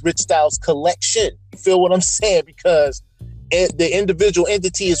why he's Rich Styles Collection. You feel what I'm saying? Because the individual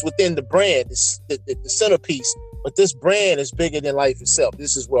entity is within the brand, the centerpiece. But this brand is bigger than life itself.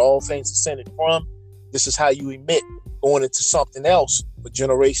 This is where all things are centered from. This is how you emit going into something else for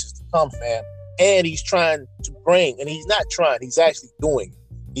generations to come, fam. And he's trying to bring, and he's not trying, he's actually doing it.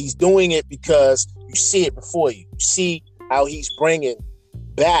 He's doing it because you see it before you. You see how he's bringing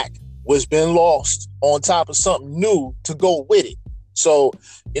back what's been lost on top of something new to go with it. So,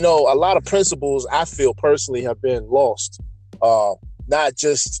 a lot of principles I feel personally have been lost. Not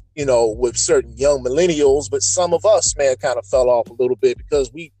just, with certain young millennials, but some of us, man, kind of fell off a little bit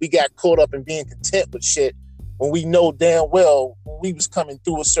because we got caught up in being content with shit when we know damn well when we was coming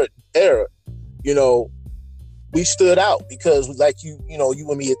through a certain era, we stood out because like you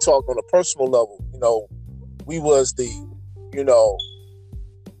and me had talked on a personal level, we was the,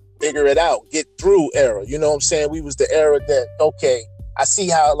 figure it out, get through era. You know what I'm saying? We was the era that, okay, I see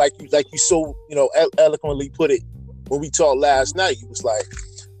how, like you so, eloquently put it when we talked last night. You was like,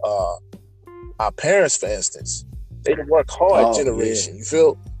 our parents, for instance, they didn't work hard generation. Yeah. You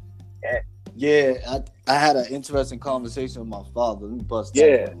feel? Yeah, I had an interesting conversation with my father. Let me bust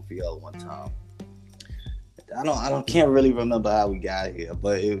that one for y'all one time. I can't really remember how we got here,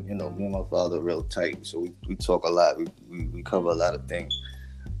 but me and my father are real tight, so we talk a lot. We cover a lot of things.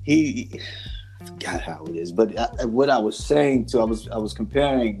 I forgot how it is, but what I was saying I was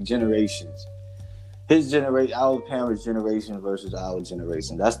comparing generations. His generation, our parents' generation versus our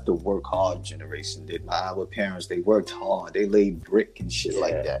generation. That's the work hard generation. Our parents, they worked hard. They laid brick and shit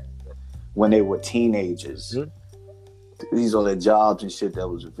like that when they were teenagers. Mm-hmm. These are the jobs and shit that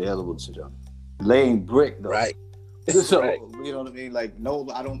was available to them. Laying brick, though. Right. So, right. You know what I mean? Like, no,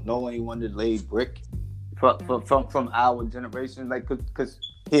 I don't know anyone that laid brick from our generation. Like, because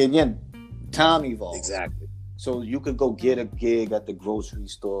here again, time evolved. Exactly. So you could go get a gig at the grocery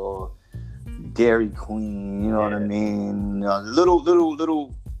store, Dairy Queen, you know what I mean?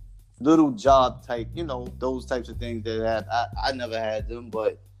 Little job type, those types of things that I never had them,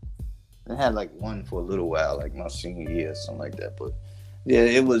 but I had like one for a little while, like my senior year, something like that. But yeah,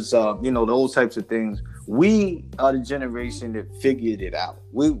 it was, those types of things. We are the generation that figured it out.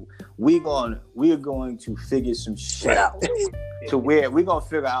 We are going to figure some shit out to where we're going to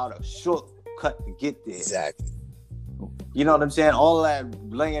figure out a shortcut to get there. Exactly. You know what I'm saying? All that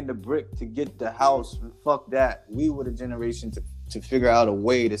laying the brick to get the house, fuck that. We were the generation to figure out a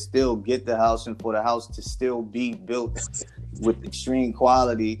way to still get the house and for the house to still be built with extreme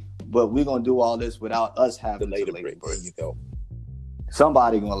quality. But we're going to do all this without us having to lay the brick. There you go.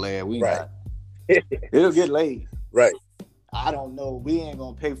 Somebody going to lay it. We not. It'll get laid. Right. I don't know. We ain't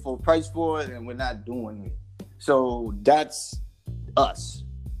going to pay full price for it, and we're not doing it. So that's us.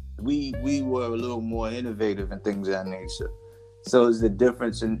 We were a little more innovative and things of that nature. So it's the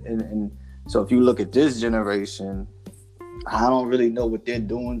difference in so if you look at this generation, I don't really know what they're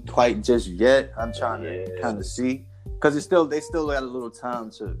doing quite just yet. I'm trying to kind of see, because they still got a little time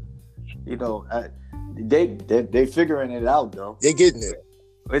to, they figuring it out though. They're getting it.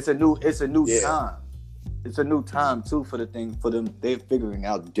 It's a new time. It's a new time too for them. They're figuring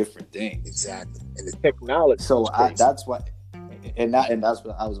out different things. Exactly, and the technology. So that's why. And that's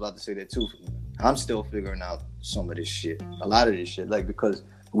what I was about to say that too. I'm still figuring out some of this shit, a lot of this shit, like because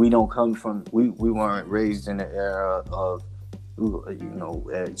we don't come from we weren't raised in the era of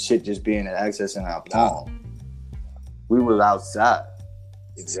shit just being an access in our palm. We was outside,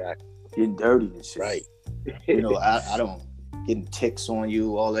 exactly, getting dirty and shit. Right. I don't getting ticks on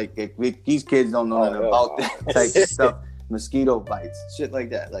you. All like these kids don't know nothing about that type of stuff. Mosquito bites, shit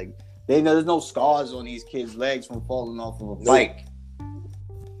like that. Like. There's no scars on these kids' legs from falling off of a bike.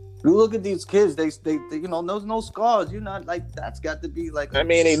 You look at these kids, they there's no scars. You're not like, that's got to be like. I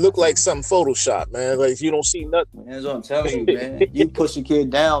mean, they look like something Photoshop, man. Like you don't see nothing. Man, that's what I'm telling you, man. You push a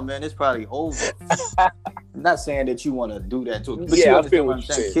kid down, man, it's probably over. I'm not saying that you want to do that to, but I feel what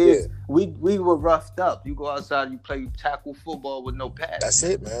you're saying. Kids, we were roughed up. You go outside, you play tackle football with no pads. That's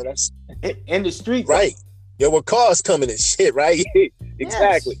it, man. That's in the street, right? There were cars coming and shit, right?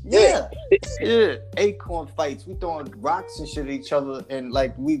 Exactly. Yes. Yeah. Acorn fights. We throwing rocks and shit at each other, and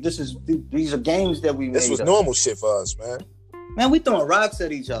like these are games that we made. This was normal shit for us, man. Man, we throwing rocks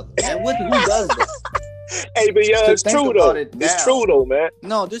at each other. Man, who does that? Hey, but it's true though. It's true though, man.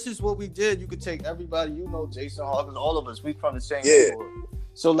 No, this is what we did. You could take everybody, Jason Hawkins, all of us. We from the same neighborhood.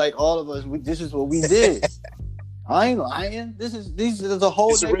 So like all of us, this is what we did. I ain't lying. This is a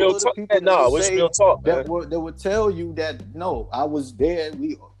whole neighborhood of people. No, it's real talk, man. That would tell you that I was there.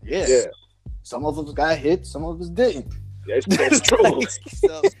 Some of us got hit, some of us didn't. That's true.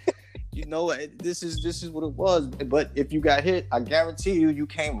 So, this is what it was. But if you got hit, I guarantee you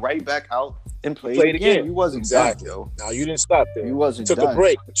came right back out and played again. You wasn't exactly. done, yo. No, you didn't stop there. You wasn't took done. A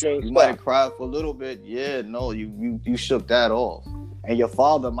break. But you might have cried for a little bit. Yeah, no, you shook that off. And your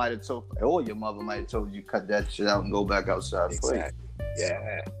father might have told, or your mother might have told you cut that shit out and go back outside and play.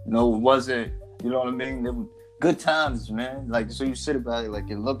 Yeah. No, it wasn't. You know what I mean? Them good times, man. Like, so you sit about it, like,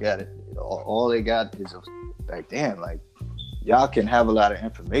 and look at it. All they got is like, damn, like, y'all can have a lot of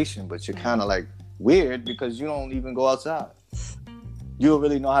information, but you're kind of like weird because you don't even go outside. you'll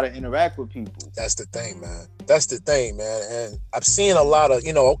really know how to interact with people. That's the thing, man. That's the thing, man. And I've seen a lot of,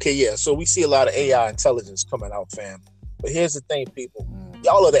 okay, yeah. So we see a lot of AI intelligence coming out, fam. But here's the thing, people.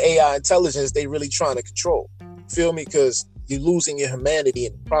 Y'all are the AI intelligence they really trying to control. Feel me? Because you're losing your humanity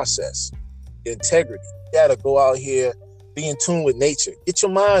in the process, your integrity. You gotta go out here, be in tune with nature. Get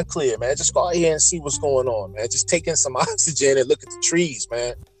your mind clear, man. Just go out here and see what's going on, man. Just take in some oxygen and look at the trees,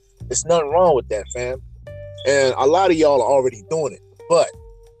 man. There's nothing wrong with that, fam. And a lot of y'all are already doing it. But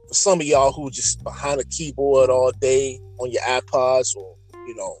for some of y'all who just behind a keyboard all day on your iPods or,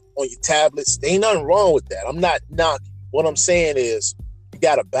 on your tablets, there ain't nothing wrong with that. I'm not knocking. What I'm saying is you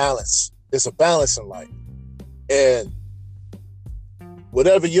got to balance. There's a balance in life. And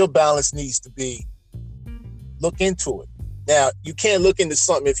whatever your balance needs to be, look into it. Now, you can't look into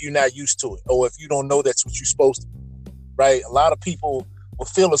something if you're not used to it or if you don't know that's what you're supposed to do, right? A lot of people will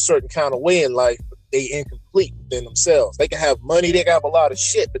feel a certain kind of way in life, but they incomplete within themselves. They can have money, they can have a lot of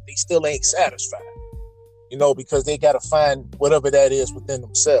shit, but they still ain't satisfied, because they got to find whatever that is within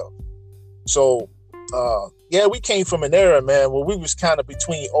themselves. So, yeah, we came from an era, man, where we was kind of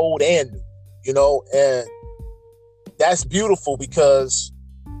between old and new, and that's beautiful because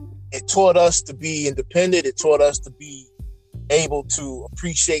it taught us to be independent. It taught us to be able to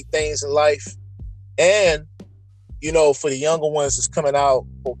appreciate things in life. And, for the younger ones that's coming out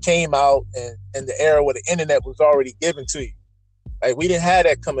or came out and the era where the internet was already given to you. Like, we didn't have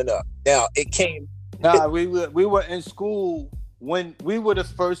that coming up. Now, it came. Nah, we were in school when we were the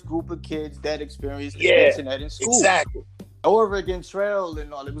first group of kids that experienced the internet in school. Exactly. Oregon Trail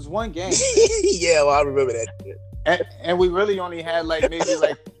and all. It was one game. Yeah, well, I remember that shit. And we really only had maybe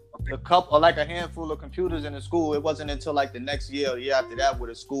a couple or a handful of computers in the school. It wasn't until the next year or the year after that where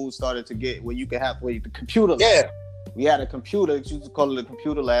the school started to get where you could have the computer lab. Yeah. We had a computer, we used to call it a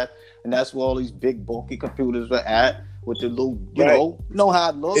computer lab, and that's where all these big bulky computers were at with the little, know how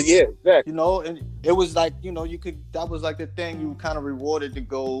it looks. Yeah, exactly. And it was that was the thing you kind of rewarded to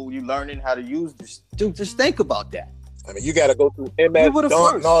go, you learning how to use this. Dude, just think about that. I mean, you got to go through MS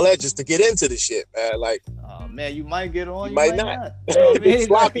DOS and all that just to get into the shit, man. Oh man, you might get on, you might not. You know what I mean?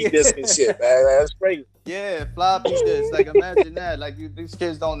 Floppy disk and shit, man. That's crazy. Yeah, floppy disk. Imagine that. These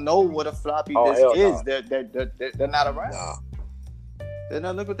kids don't know what a floppy disk is. No. They're not around. Nah. Then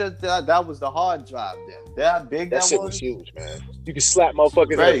look at that. That was the hard drive. Then that big. That shit was huge, man. You can slap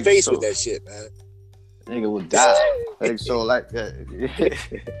motherfuckers in the face with that shit, man. Nigga would die.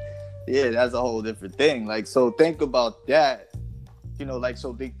 Yeah, that's a whole different thing. So think about that.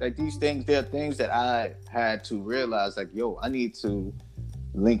 These things, they're things that I had to realize, I need to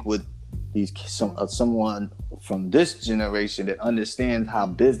link with someone from this generation that understands how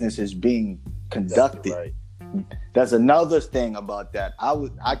business is being conducted. Right. That's another thing about that.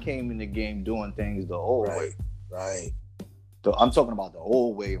 I came in the game doing things the old way. Right. So I'm talking about the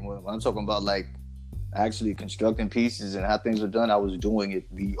old way. When I'm talking about actually constructing pieces and how things are done, I was doing it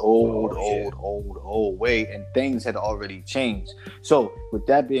the old way, and things had already changed. So with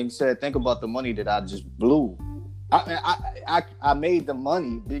that being said, think about the money that I just blew. I made the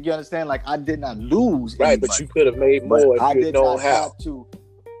money. Did you understand? I did not lose. Right, anybody, but you could have made more if you know how.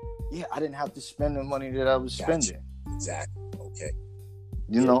 I didn't have to spend the money that I was spending. Exactly. Okay.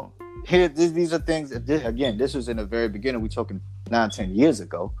 Here, these are things. Again, this was in the very beginning. We're talking 9-10 years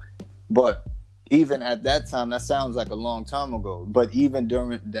ago, but even at that time, that sounds like a long time ago. But even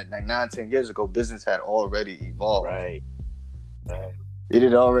during that 9-10 years ago, business had already evolved. Right. It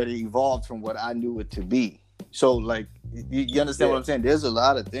had already evolved from what I knew it to be. So, you understand what I'm saying? There's a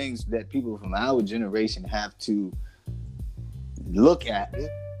lot of things that people from our generation have to look at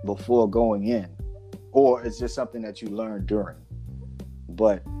before going in, or it's just something that you learn during.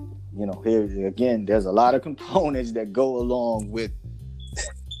 But, here again, there's a lot of components that go along with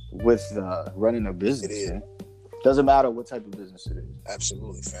running a business. It is. Doesn't matter what type of business it is.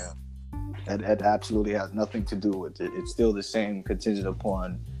 Absolutely, fam. It absolutely has nothing to do with it. It's still the same, contingent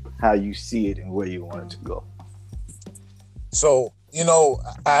upon how you see it and where you want it to go. So, I'm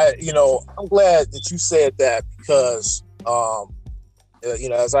glad that you said that because,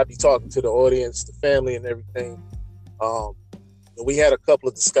 as I be talking to the audience, the family and everything, we had a couple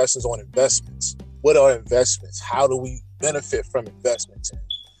of discussions on investments. What are investments? How do we benefit from investments? And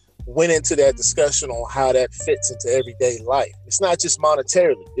went into that discussion on how that fits into everyday life. It's not just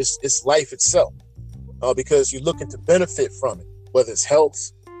monetarily, it's life itself, because you're looking to benefit from it, whether it's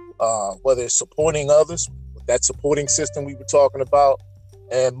health, whether it's supporting others, that supporting system we were talking about,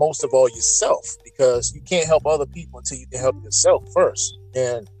 and most of all yourself, because you can't help other people until you can help yourself first.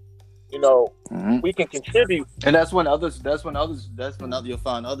 And we can contribute, and that's when you'll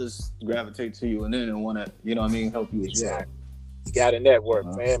find others gravitate to you and then want to, help you as well. You got to network,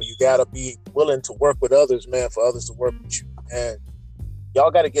 fam. You got to be willing to work with others, man, for others to work with you. And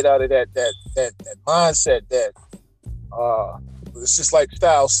y'all got to get out of that mindset that it's just like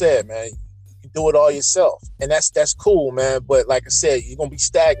Styles said, man. You can do it all yourself, and that's cool, man. But like I said, you're gonna be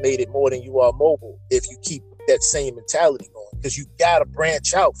stagnated more than you are mobile if you keep that same mentality going. Because you got to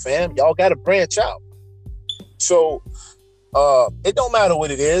branch out, fam. Y'all got to branch out. So it don't matter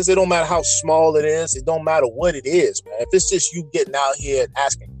what it is. It don't matter how small it is. It don't matter what it is, man. If it's just you getting out here and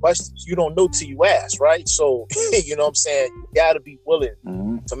asking questions, you don't know till you ask, right? So, you know what I'm saying? You got to be willing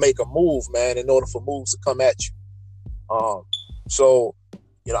to make a move, man, in order for moves to come at you. So,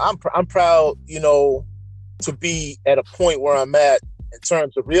 you know, I'm proud, you know, to be at a point where I'm at in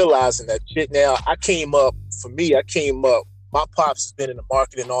terms of realizing that shit. Now, I came up, my pops has been in the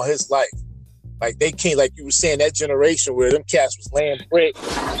marketing all his life. Like they came, like you were saying, that generation where them cats was laying brick.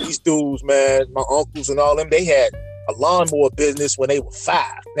 These dudes, man, my uncles and all them, they had a lawnmower business when they were 5.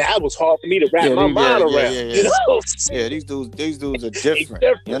 Now that was hard for me to wrap my mind around. You know? Yeah, these dudes are different.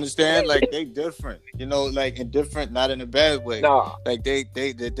 You understand? Like they different. You know, like and different, not in a bad way. Nah. Like they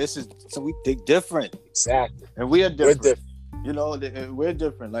different. Exactly. And we are different. We're different. You know, we're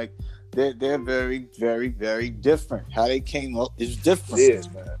different. Like they're very, very, very different. How they came up is different. It is,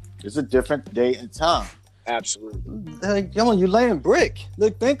 man. It's a different day and time. Absolutely. Like, come on, you laying brick.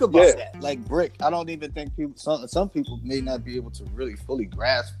 Look, think about that. Like brick. I don't even think people. Some people may not be able to really fully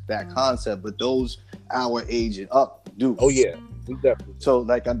grasp that concept, but those our age and up do. Oh yeah, definitely. So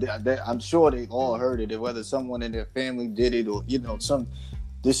like, I'm sure they all heard it. Whether someone in their family did it or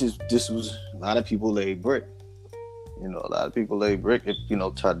this was a lot of people laid brick. You know, a lot of people lay brick if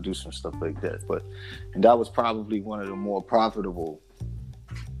try to do some stuff like that. And that was probably one of the more profitable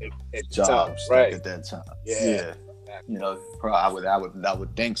at jobs, time, right? At that time. Yeah. You know, I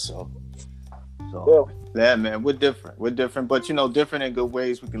would think so. So yeah, man, we're different, but different in good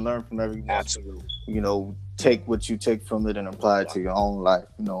ways. We can learn from everyone. Absolutely. Take what you take from it and apply it to your own life.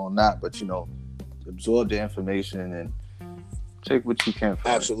 But absorb the information and take what you can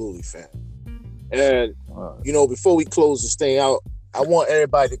from Absolutely, fam. And before we close this thing out, I want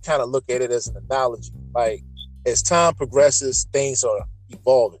everybody to kind of look at it as an analogy. Like as time progresses, things are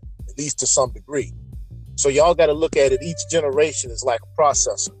evolving, at least to some degree. So y'all got to look at it. Each generation is like a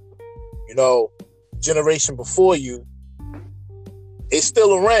processor. Generation before you, it's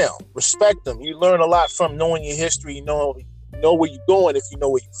still around. Respect them. You learn a lot from knowing your history. You know where you're going if you know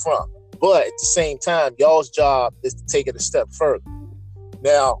where you're from. But at the same time, y'all's job is to take it a step further.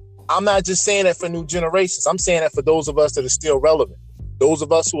 Now, I'm not just saying that for new generations. I'm saying that for those of us that are still relevant. Those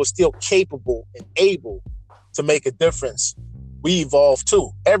of us who are still capable and able to make a difference. We evolve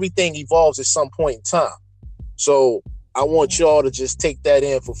too. Everything evolves at some point in time. So I want y'all to just take that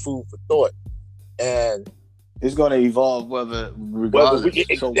in for food for thought. And it's going to evolve regardless.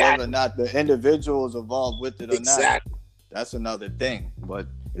 So whether or not the individuals evolve with it or not, that's another thing. But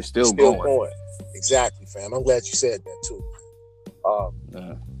it's still going. Exactly, fam. I'm glad you said that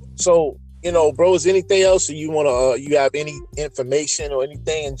too. So, bro, is anything else? Or you want to? You have any information or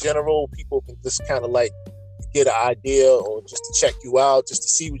anything in general? People can just kind of like get an idea, or just to check you out, just to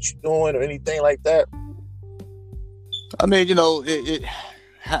see what you're doing, or anything like that. I mean, it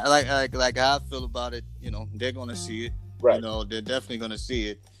like how I feel about it. They're gonna see it. Right. They're definitely gonna see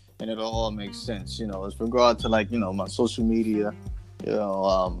it, and it'll all make sense. As regard to my social media,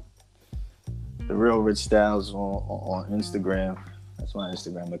 the Real Rich Styles on Instagram. That's my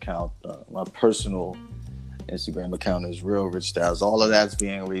Instagram account. My personal Instagram account is Real Rich Styles. All of that's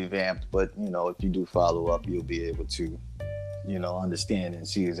being revamped, but if you do follow up, you'll be able to, understand and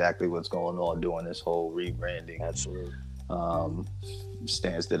see exactly what's going on during this whole rebranding. Absolutely.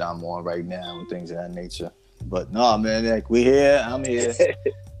 Stance that I'm on right now and things of that nature. But no, man, like we here, I'm here.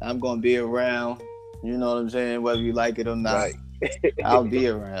 I'm gonna be around. You know what I'm saying? Whether you like it or not, right. I'll be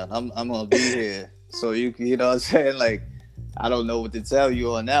around. I'm gonna be here. So you know what I'm saying? Like, I don't know what to tell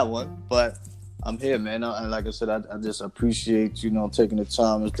you on that one, but I'm here, man. And like I said, I just appreciate, taking the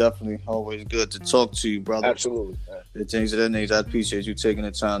time. It's definitely always good to talk to you, brother. Absolutely. The things of that nature, I appreciate you taking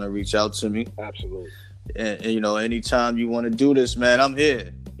the time to reach out to me. Absolutely. And anytime you want to do this, man, I'm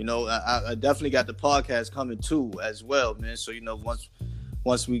here. I definitely got the podcast coming too as well, man. So,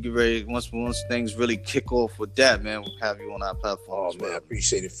 once we get ready, once things really kick off with that, man, we'll have you on our platform. Oh, man, I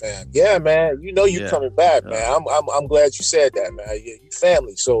appreciate it, fam. Yeah, man. You coming back, man. I'm glad you said that, man. You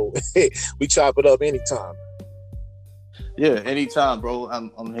family, so we chop it up anytime. Yeah, anytime, bro.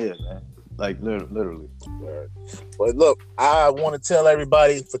 I'm here, man. Like literally. Right. But look, I want to tell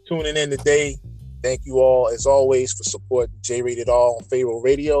everybody for tuning in today. Thank you all, as always, for supporting J Rated R on Pharaoh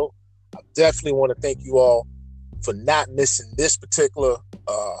Radio. I definitely want to thank you all for not missing this particular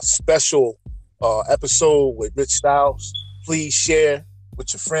special episode with Rich Styles. Please share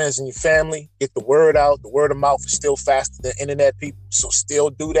with your friends and your family. Get the word out. The word of mouth is still faster than internet, people. So still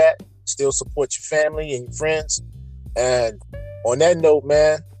do that. Still support your family and your friends. And on that note,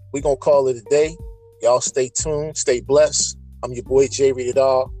 man, we're going to call it a day. Y'all stay tuned. Stay blessed. I'm your boy, J Rated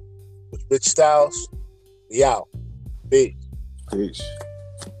R with Rich Styles. We out. Peace.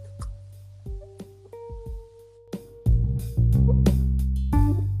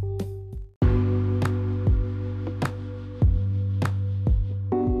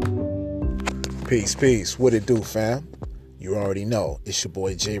 Peace. Peace. What it do, fam? You already know. It's your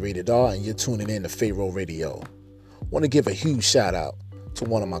boy, J Rated R, and you're tuning in to Pharaoh Radio. Want to give a huge shout out to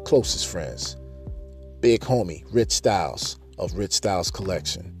one of my closest friends, big homie, Rich Styles of Rich Styles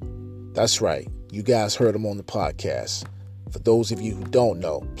Collection. That's right. You guys heard him on the podcast. For those of you who don't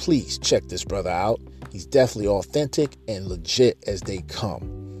know, please check this brother out. He's definitely authentic and legit as they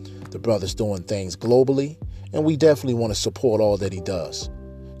come. The brother's doing things globally, and we definitely want to support all that he does.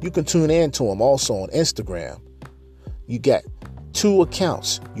 You can tune in to him also on Instagram. You got 2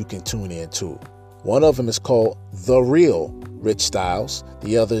 accounts you can tune in to. One of them is called The Real Rich Styles.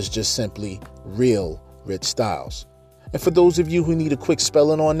 The other is just simply Real Rich Styles. And for those of you who need a quick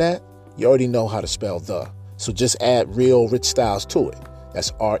spelling on that, you already know how to spell the. So just add Real Rich Styles to it. That's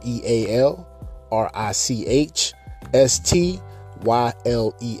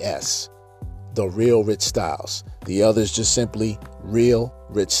RealRichStyles. The Real Rich Styles. The other is just simply Real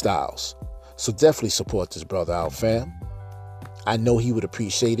Rich Styles. So definitely support this brother out, fam. I know he would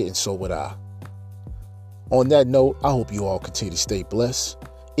appreciate it, and so would I. On that note, I hope you all continue to stay blessed.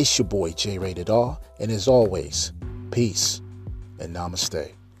 It's your boy, J Rated R, and as always, peace and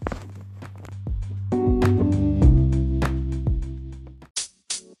namaste.